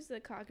 you can use the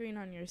cock ring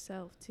on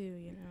yourself too,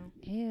 you know,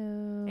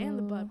 Ew. and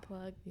the butt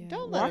plug. Yeah.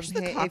 Don't let wash him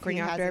the hit cock if ring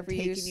he after hasn't every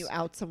taken use. you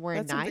out somewhere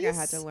That's nice. something I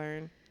had to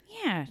learn.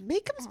 Yeah,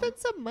 Make him spend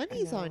some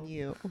monies know. on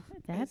you.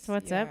 that's It's-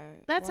 what's up. yeah,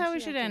 That's how wash we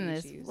it should after end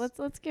each this. use.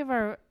 Let's give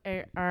our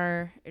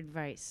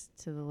advice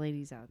to the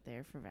ladies out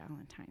there for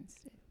Valentine's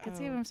Day. Let's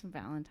give Oh. them some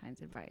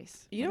Valentine's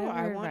advice. You know what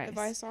I Whatever want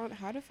advice on?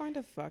 How to find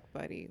a fuck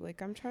buddy.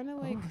 Like I'm trying to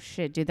like. Oh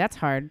shit, dude, that's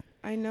hard.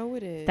 I know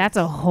it is. That's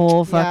a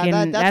whole Yeah,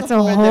 fucking. that's a a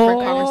whole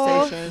different whole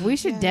conversation. We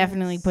should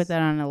definitely Yes. put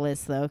that on a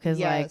list though, because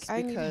Yes.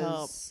 I need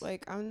help. because-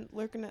 Like I'm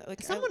looking at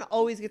like Someone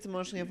always gets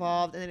emotionally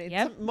involved, and then it's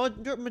Yep.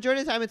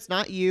 majority of the time it's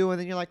not you, and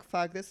then you're like,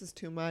 "Fuck, this is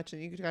too much,"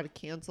 and you got to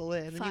cancel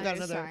it, and then you Fire got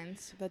another.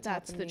 signs. That's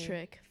That's the happening.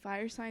 trick.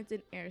 Fire signs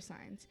and air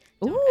signs.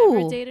 Ooh. Don't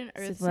ever date an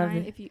So earth love sign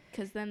it. if you,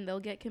 because then they'll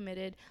get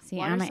committed. See,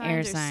 Water I'm an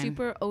air signs are sign.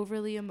 super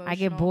overly emotional. I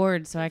get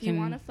bored, so I If you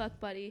want can. a fuck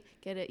buddy,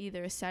 get it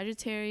either a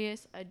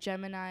Sagittarius, a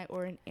Gemini,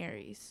 or an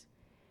Aries.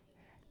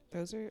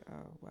 Those are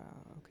wow.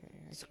 Okay.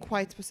 It's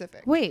quite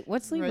specific. Wait,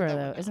 what's Write Libra that one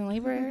though? down. Isn't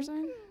Libra air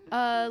sign?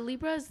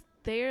 Libras,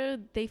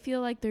 they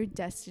feel like their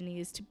destiny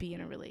is to be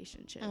in a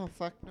relationship. Oh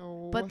fuck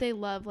no. But they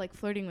love like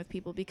flirting with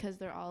people because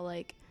they're all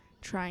like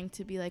trying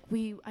to be like,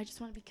 I just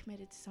want to be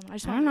committed to someone. I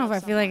don't know if I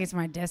feel like it's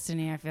my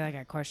destiny. I feel like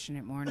I question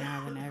it more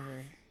now than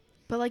ever.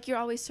 But like you're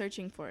always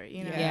searching for it,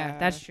 you know. Yeah, Yeah.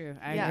 that's true.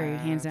 I Yeah. agree,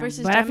 hands down.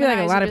 Versus But I feel like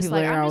a Geminis lot are of just people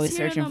like, are I'm always just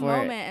here in searching the for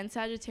moment. it. And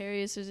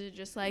Sagittarius is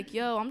just like,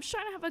 yo, I'm just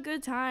trying to have a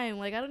good time.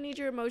 Like I don't need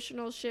your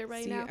emotional shit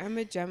right See, now. I'm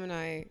a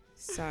Gemini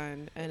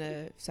sun and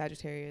a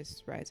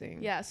Sagittarius rising.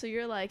 Yeah, so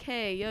you're like,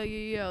 hey,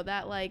 yo,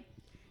 that like,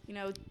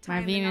 My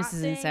tying the Venus knot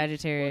is in thing,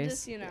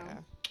 Sagittarius. We'll just, Yeah.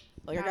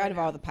 Like I I got don't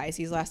involved with the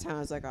Pisces last time. I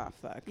was like, oh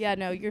fuck. Yeah,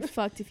 no, you're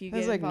fucked if you I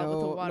was get like, involved with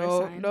a no, water no,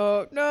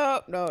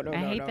 sign. no. I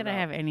hate that I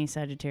have any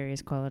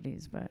Sagittarius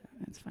qualities, but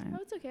it's fine. Oh,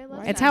 it's okay. I love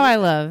Why It's not? how I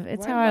love.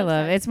 It's Why how do I you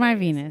love love. It's my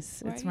Sagittarius?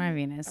 Venus. Why It's do my you-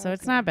 Venus. So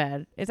it's Okay. not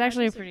bad. It's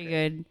actually Sagittarius are pretty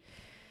great. good.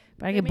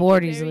 But I They get make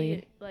bored you very,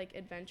 easily. like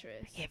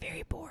adventurous. I get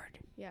very bored.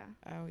 Yeah.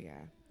 Oh yeah.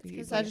 It's You-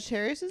 'cause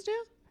Sagittarius is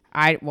do?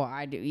 I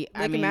do. Yeah,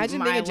 I Like mean, imagine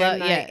my being a lo-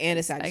 Gemini yeah, and a I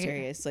get-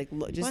 Sagittarius. Like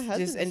just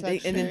husband's and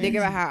then think Sagittarius.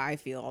 about how I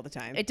feel all the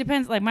time. It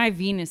depends. Like my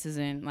Venus is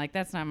in. Like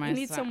that's not my. You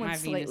need si- someone my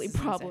slightly Venus is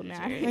in problematic.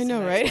 Sagittarius, I know,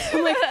 so right? that's-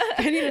 I'm like,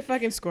 I need a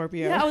fucking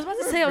Scorpio. Yeah, I was about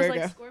to Or say, I was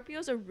Virgo. like,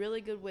 Scorpios are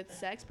really good with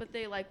sex, but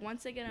they like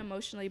once they get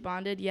emotionally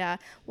bonded, yeah,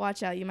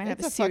 watch out, you might have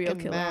It's a a serial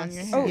fucking killer on mess.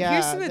 your Oh, hands. Yeah,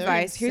 here's some they're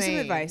advice. Here's some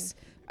insane. advice.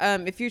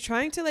 If you're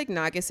trying to like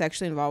not get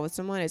sexually involved with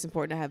someone, it's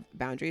important to have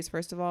boundaries.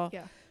 First of all,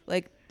 Yeah.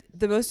 like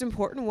the most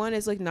important one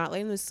is like not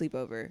letting them sleep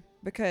over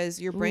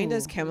because your brain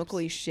does Ooh.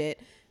 chemically shit.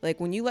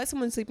 Like when you let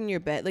someone sleep in your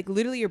bed, like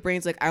literally your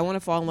brain's like, I want to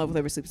fall in love with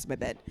whoever sleeps in my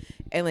bed,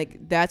 and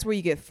like that's where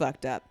you get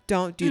fucked up.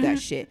 Don't do that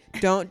shit.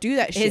 Don't do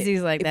that shit.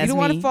 Izzy's like, if that's you don't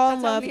want me. to fall in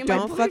That's how love, me and my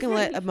don't fucking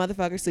let a boyfriend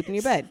motherfucker sleep in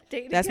your bed.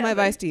 Stay That's my together.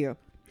 advice to you.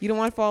 You don't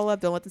want to fall in love,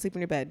 don't let them sleep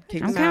in your bed.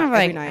 Kick I'm them kind out of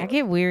every like night. I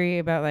get weary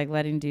about like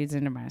letting dudes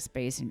into my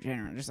space in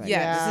general. Just like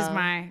Yeah. this is Yeah.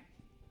 my.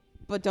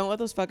 But don't let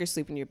those fuckers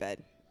sleep in your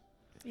bed.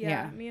 Yeah,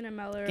 Yeah. me and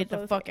Amela are Get the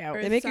both fuck out.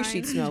 Earth They make your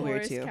sheets signs, smell weird,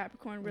 Taurus, too.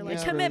 Capricorn, we're Yeah. like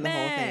Just ruin the whole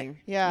commitment. thing.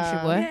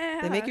 Yeah. what? Yeah.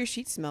 They make your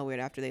sheets smell weird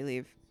after they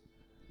leave.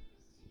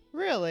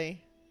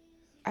 Really?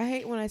 I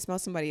hate when I smell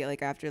somebody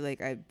like after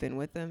like I've been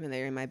with them and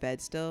they're in my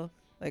bed still.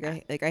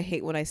 Like I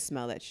hate when I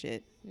smell that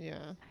shit.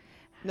 Yeah.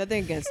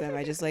 Nothing against them.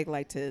 I just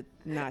like to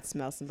not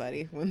smell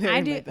somebody when they're I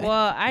in do. my bed.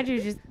 Well, I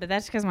do just, but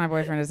that's because my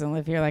boyfriend doesn't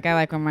live here. Like, I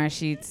like when my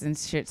sheets and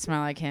shit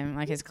smell like him,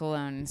 like his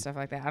cologne and stuff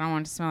like that. I don't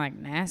want it to smell like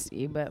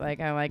nasty, but like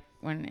I like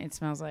when it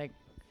smells like.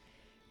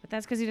 But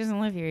that's because he doesn't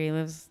live here. He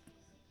lives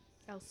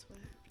Elsewhere.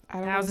 I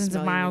don't wanna thousands of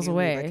smell you when miles you leave.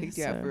 I away, kicked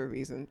you out so- for a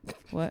reason.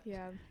 what?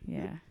 Yeah.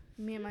 Yeah.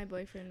 Me and my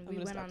boyfriend, we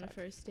gonna went stop on the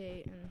talking. first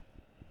date and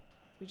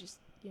we just,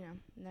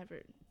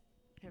 never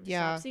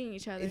Yeah. stopped seeing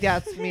each other. Yeah,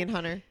 it's me and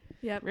Hunter.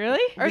 Yep. Really?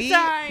 Earth We-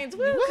 signs.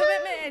 Woo, What?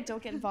 commitment.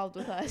 Don't get involved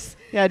with us.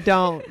 Yeah,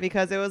 don't,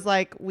 because it was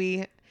like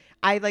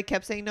I like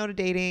kept saying no to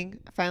dating.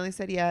 I finally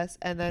said yes,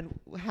 and then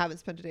haven't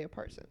spent a day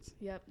apart since.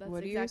 Yep. That's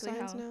What are exactly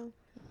your signs how. now?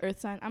 Earth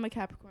sign. I'm a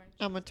Capricorn.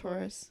 I'm a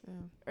Taurus, Oh.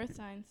 Earth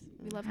signs.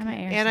 We love I'm an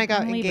commitment. air and I sign.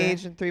 got I'm a Libra.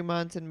 engaged in 3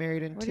 months and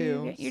married in What 2. do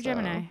you get? You're so-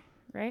 Gemini,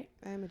 right?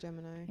 I am a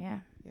Gemini. Yeah.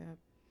 Yeah.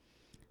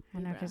 I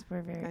know Libra. because we're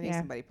I very need yeah.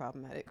 somebody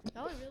problematic.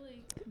 Y'all are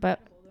really But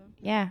compatible, though.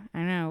 yeah,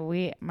 I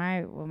know.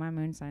 My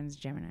moon sign's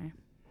Gemini.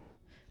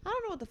 I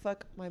don't know what the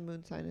fuck my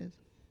moon sign is.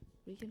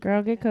 We can Girl,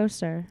 find get out.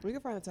 co-star. We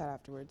can find this out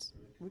afterwards.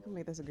 We can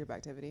make this a group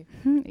activity.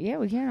 Yeah,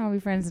 we can't all be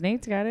friends.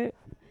 Nate's got it.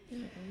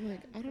 I'm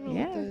like, I don't know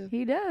Yeah, what the.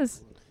 he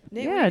does.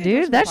 Nate, yeah, when you get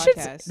dude, close to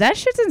the podcast, that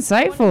shit's I wanna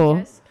insightful.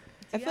 guess,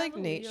 I do feel you like have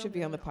a Nate Leo should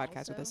be on the moon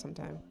podcast with also? us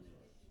sometime.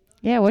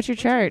 Yeah, what's your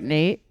chart,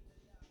 Nate?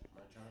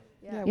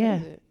 Yeah. Yeah.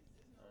 What is it?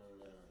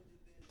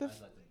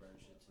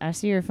 I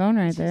see your phone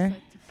right Just there.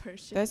 like to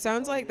purse shit. That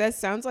sounds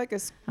like a.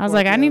 I was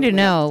like, I need to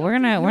know. We're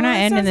No, not that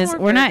ending sounds this. more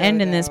We're not Virgo,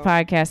 ending this though.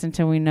 podcast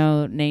until we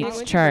know Nate's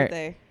When's chart. Your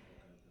birthday?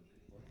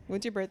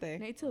 When's your birthday?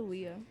 Nate's a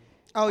Leo.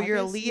 Oh, you're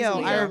a August is Leo.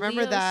 Leo. I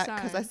remember Leo that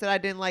because I sign. said I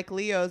didn't like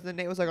Leos. Then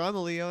Nate was like, I'm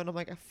a Leo, and I'm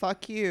like,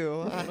 fuck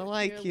you. I don't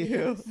like You're a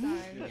Leo you.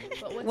 sign.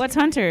 But What's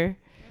your- Hunter?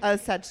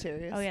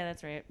 Sagittarius. Oh yeah,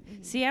 that's right.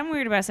 See, I'm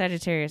weird about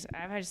Sagittarius.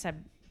 I've just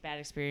had bad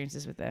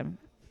experiences with them.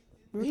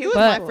 He was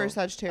But- my first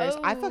Sagittarius.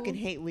 I fucking Oh.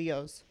 hate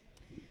Leos.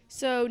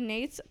 So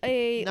Nate's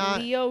a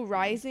Not- Leo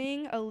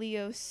rising, a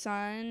Leo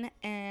sun,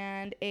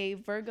 and a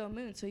Virgo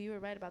moon. So you were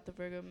right about the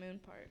Virgo moon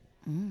part.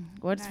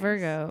 What's Nice.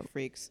 Virgo?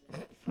 Freaks.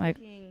 Like,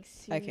 Fucking I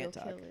serial can't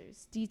talk.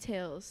 killers,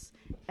 details,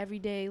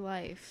 everyday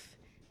life,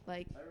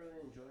 like. I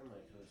really enjoy my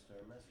co-star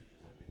messages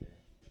every day.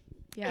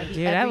 Yeah, the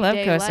dude, I love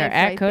everyday CoStar. life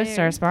At right CoStar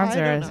there. sponsor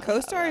I don't us. know.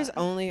 CoStar is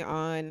only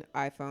on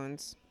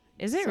iPhones.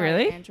 Is it Sorry,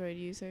 really? Android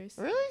users.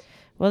 Really?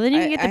 Well, then you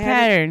can I- get the I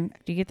haven't- pattern.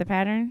 Do you get the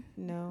pattern?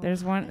 No.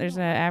 There's one. I There's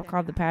don't an like app that.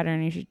 called the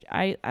Pattern. You should.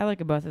 I look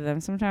at both of them.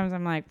 Sometimes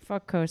I'm like,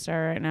 fuck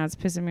CoStar right now. It's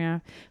pissing me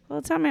off.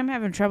 Well, tell me I'm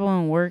having trouble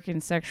in work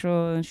and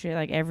sexual and shit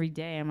like every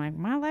day. I'm like,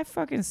 my life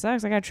fucking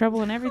sucks. I got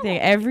trouble in everything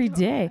every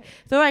day.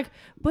 They're like,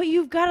 but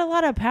you've got a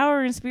lot of power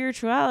and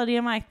spirituality.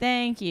 I'm like,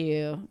 thank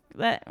you.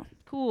 That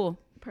cool.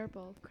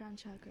 Purple, crown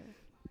chakra.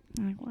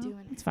 I'm like, well, Doing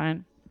it. it's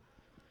fine.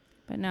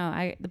 But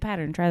no, the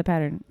Pattern. Try the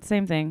Pattern.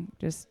 Same thing,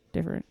 just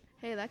different.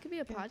 Hey, that could be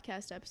a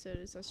podcast episode.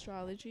 Is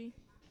astrology.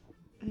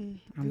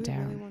 I'm I'm do we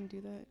really down. want to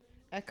do that?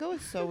 Echo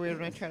is so weird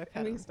when I try to I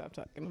pet need him. to stop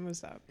talking. I'm gonna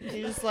stop.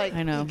 He just like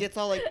I know. he gets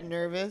all like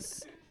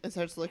nervous and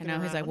starts I looking. know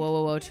he's like, around. whoa,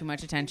 whoa, whoa, too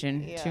much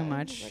attention, Yeah, too he's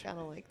much. Like I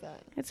don't like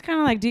that. It's kind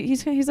of like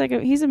he's like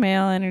he's a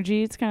male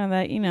energy. It's kind of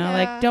that Yeah.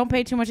 like don't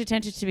pay too much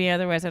attention to me,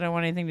 otherwise I don't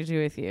want anything to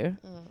do with you.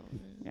 Oh,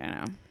 You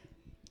know.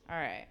 All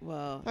right.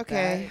 Well.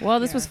 Okay. Well,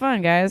 this was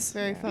fun, guys.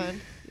 very Yeah.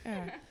 fun.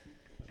 Yeah.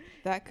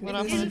 That Went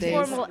off concludes on a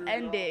today's. Informal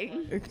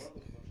ending.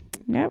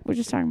 Yep, we're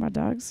just talking about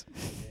dogs.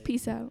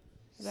 Peace out.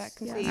 That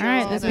See concludes. you All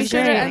right, all this Be was next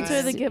sure to great. time.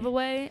 enter the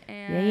giveaway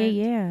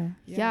and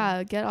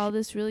Yeah. get all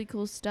this really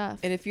cool stuff.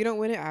 And if you don't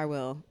win it, I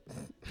will.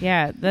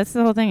 Yeah, that's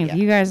the whole thing. If Yeah.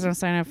 you guys don't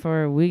sign up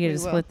for it, we get We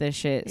to will. split this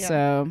shit. Yeah.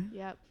 So Yep.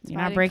 you're divide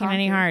not and breaking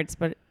any conquer. hearts,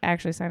 but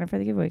actually sign up for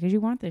the giveaway because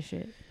you want this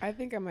shit. I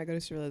think I might go to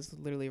Cirilla's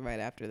literally right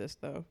after this,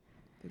 though.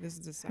 This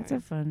is a sign. That's a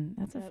fun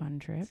Yep. fun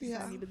trip. That's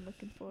Yeah. what you've been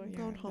looking for. Yeah,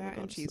 going home that and and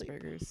going to sleep.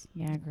 cheeseburgers.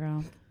 Yeah,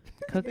 girl.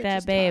 Cook Bitch that,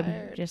 is babe.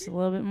 tired. Just a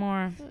little bit more.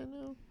 I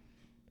know.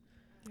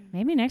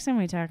 Maybe next time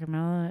we talk,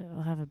 Camilla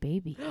will have a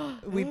baby.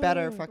 We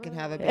better fucking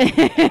have a baby.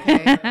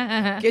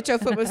 Okay? Get your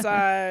foot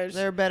massage.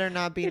 There better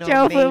not be Get no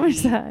your foot baby.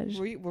 massage.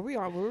 Were we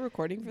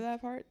recording for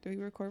that part? Did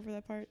we record for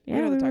that part? Yeah,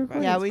 don't have we to talk about it.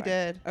 recorded. Yeah, It's we fine.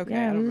 did. Okay, I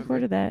Yeah, don't we remember.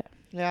 recorded that.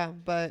 Yeah,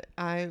 but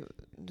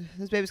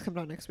this baby's coming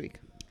out next week.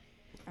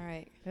 All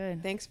right.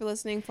 Good. Thanks for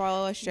listening.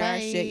 Follow us, share our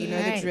shit. You know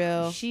All the right.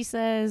 drill. She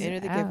says, Enter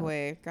the out.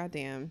 giveaway.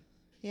 Goddamn.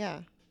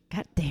 Yeah.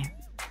 God damn.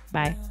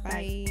 Bye.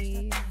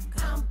 Bye.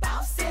 I'm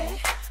bossy.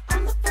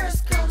 I'm the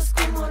first girl to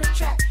scream on the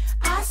track.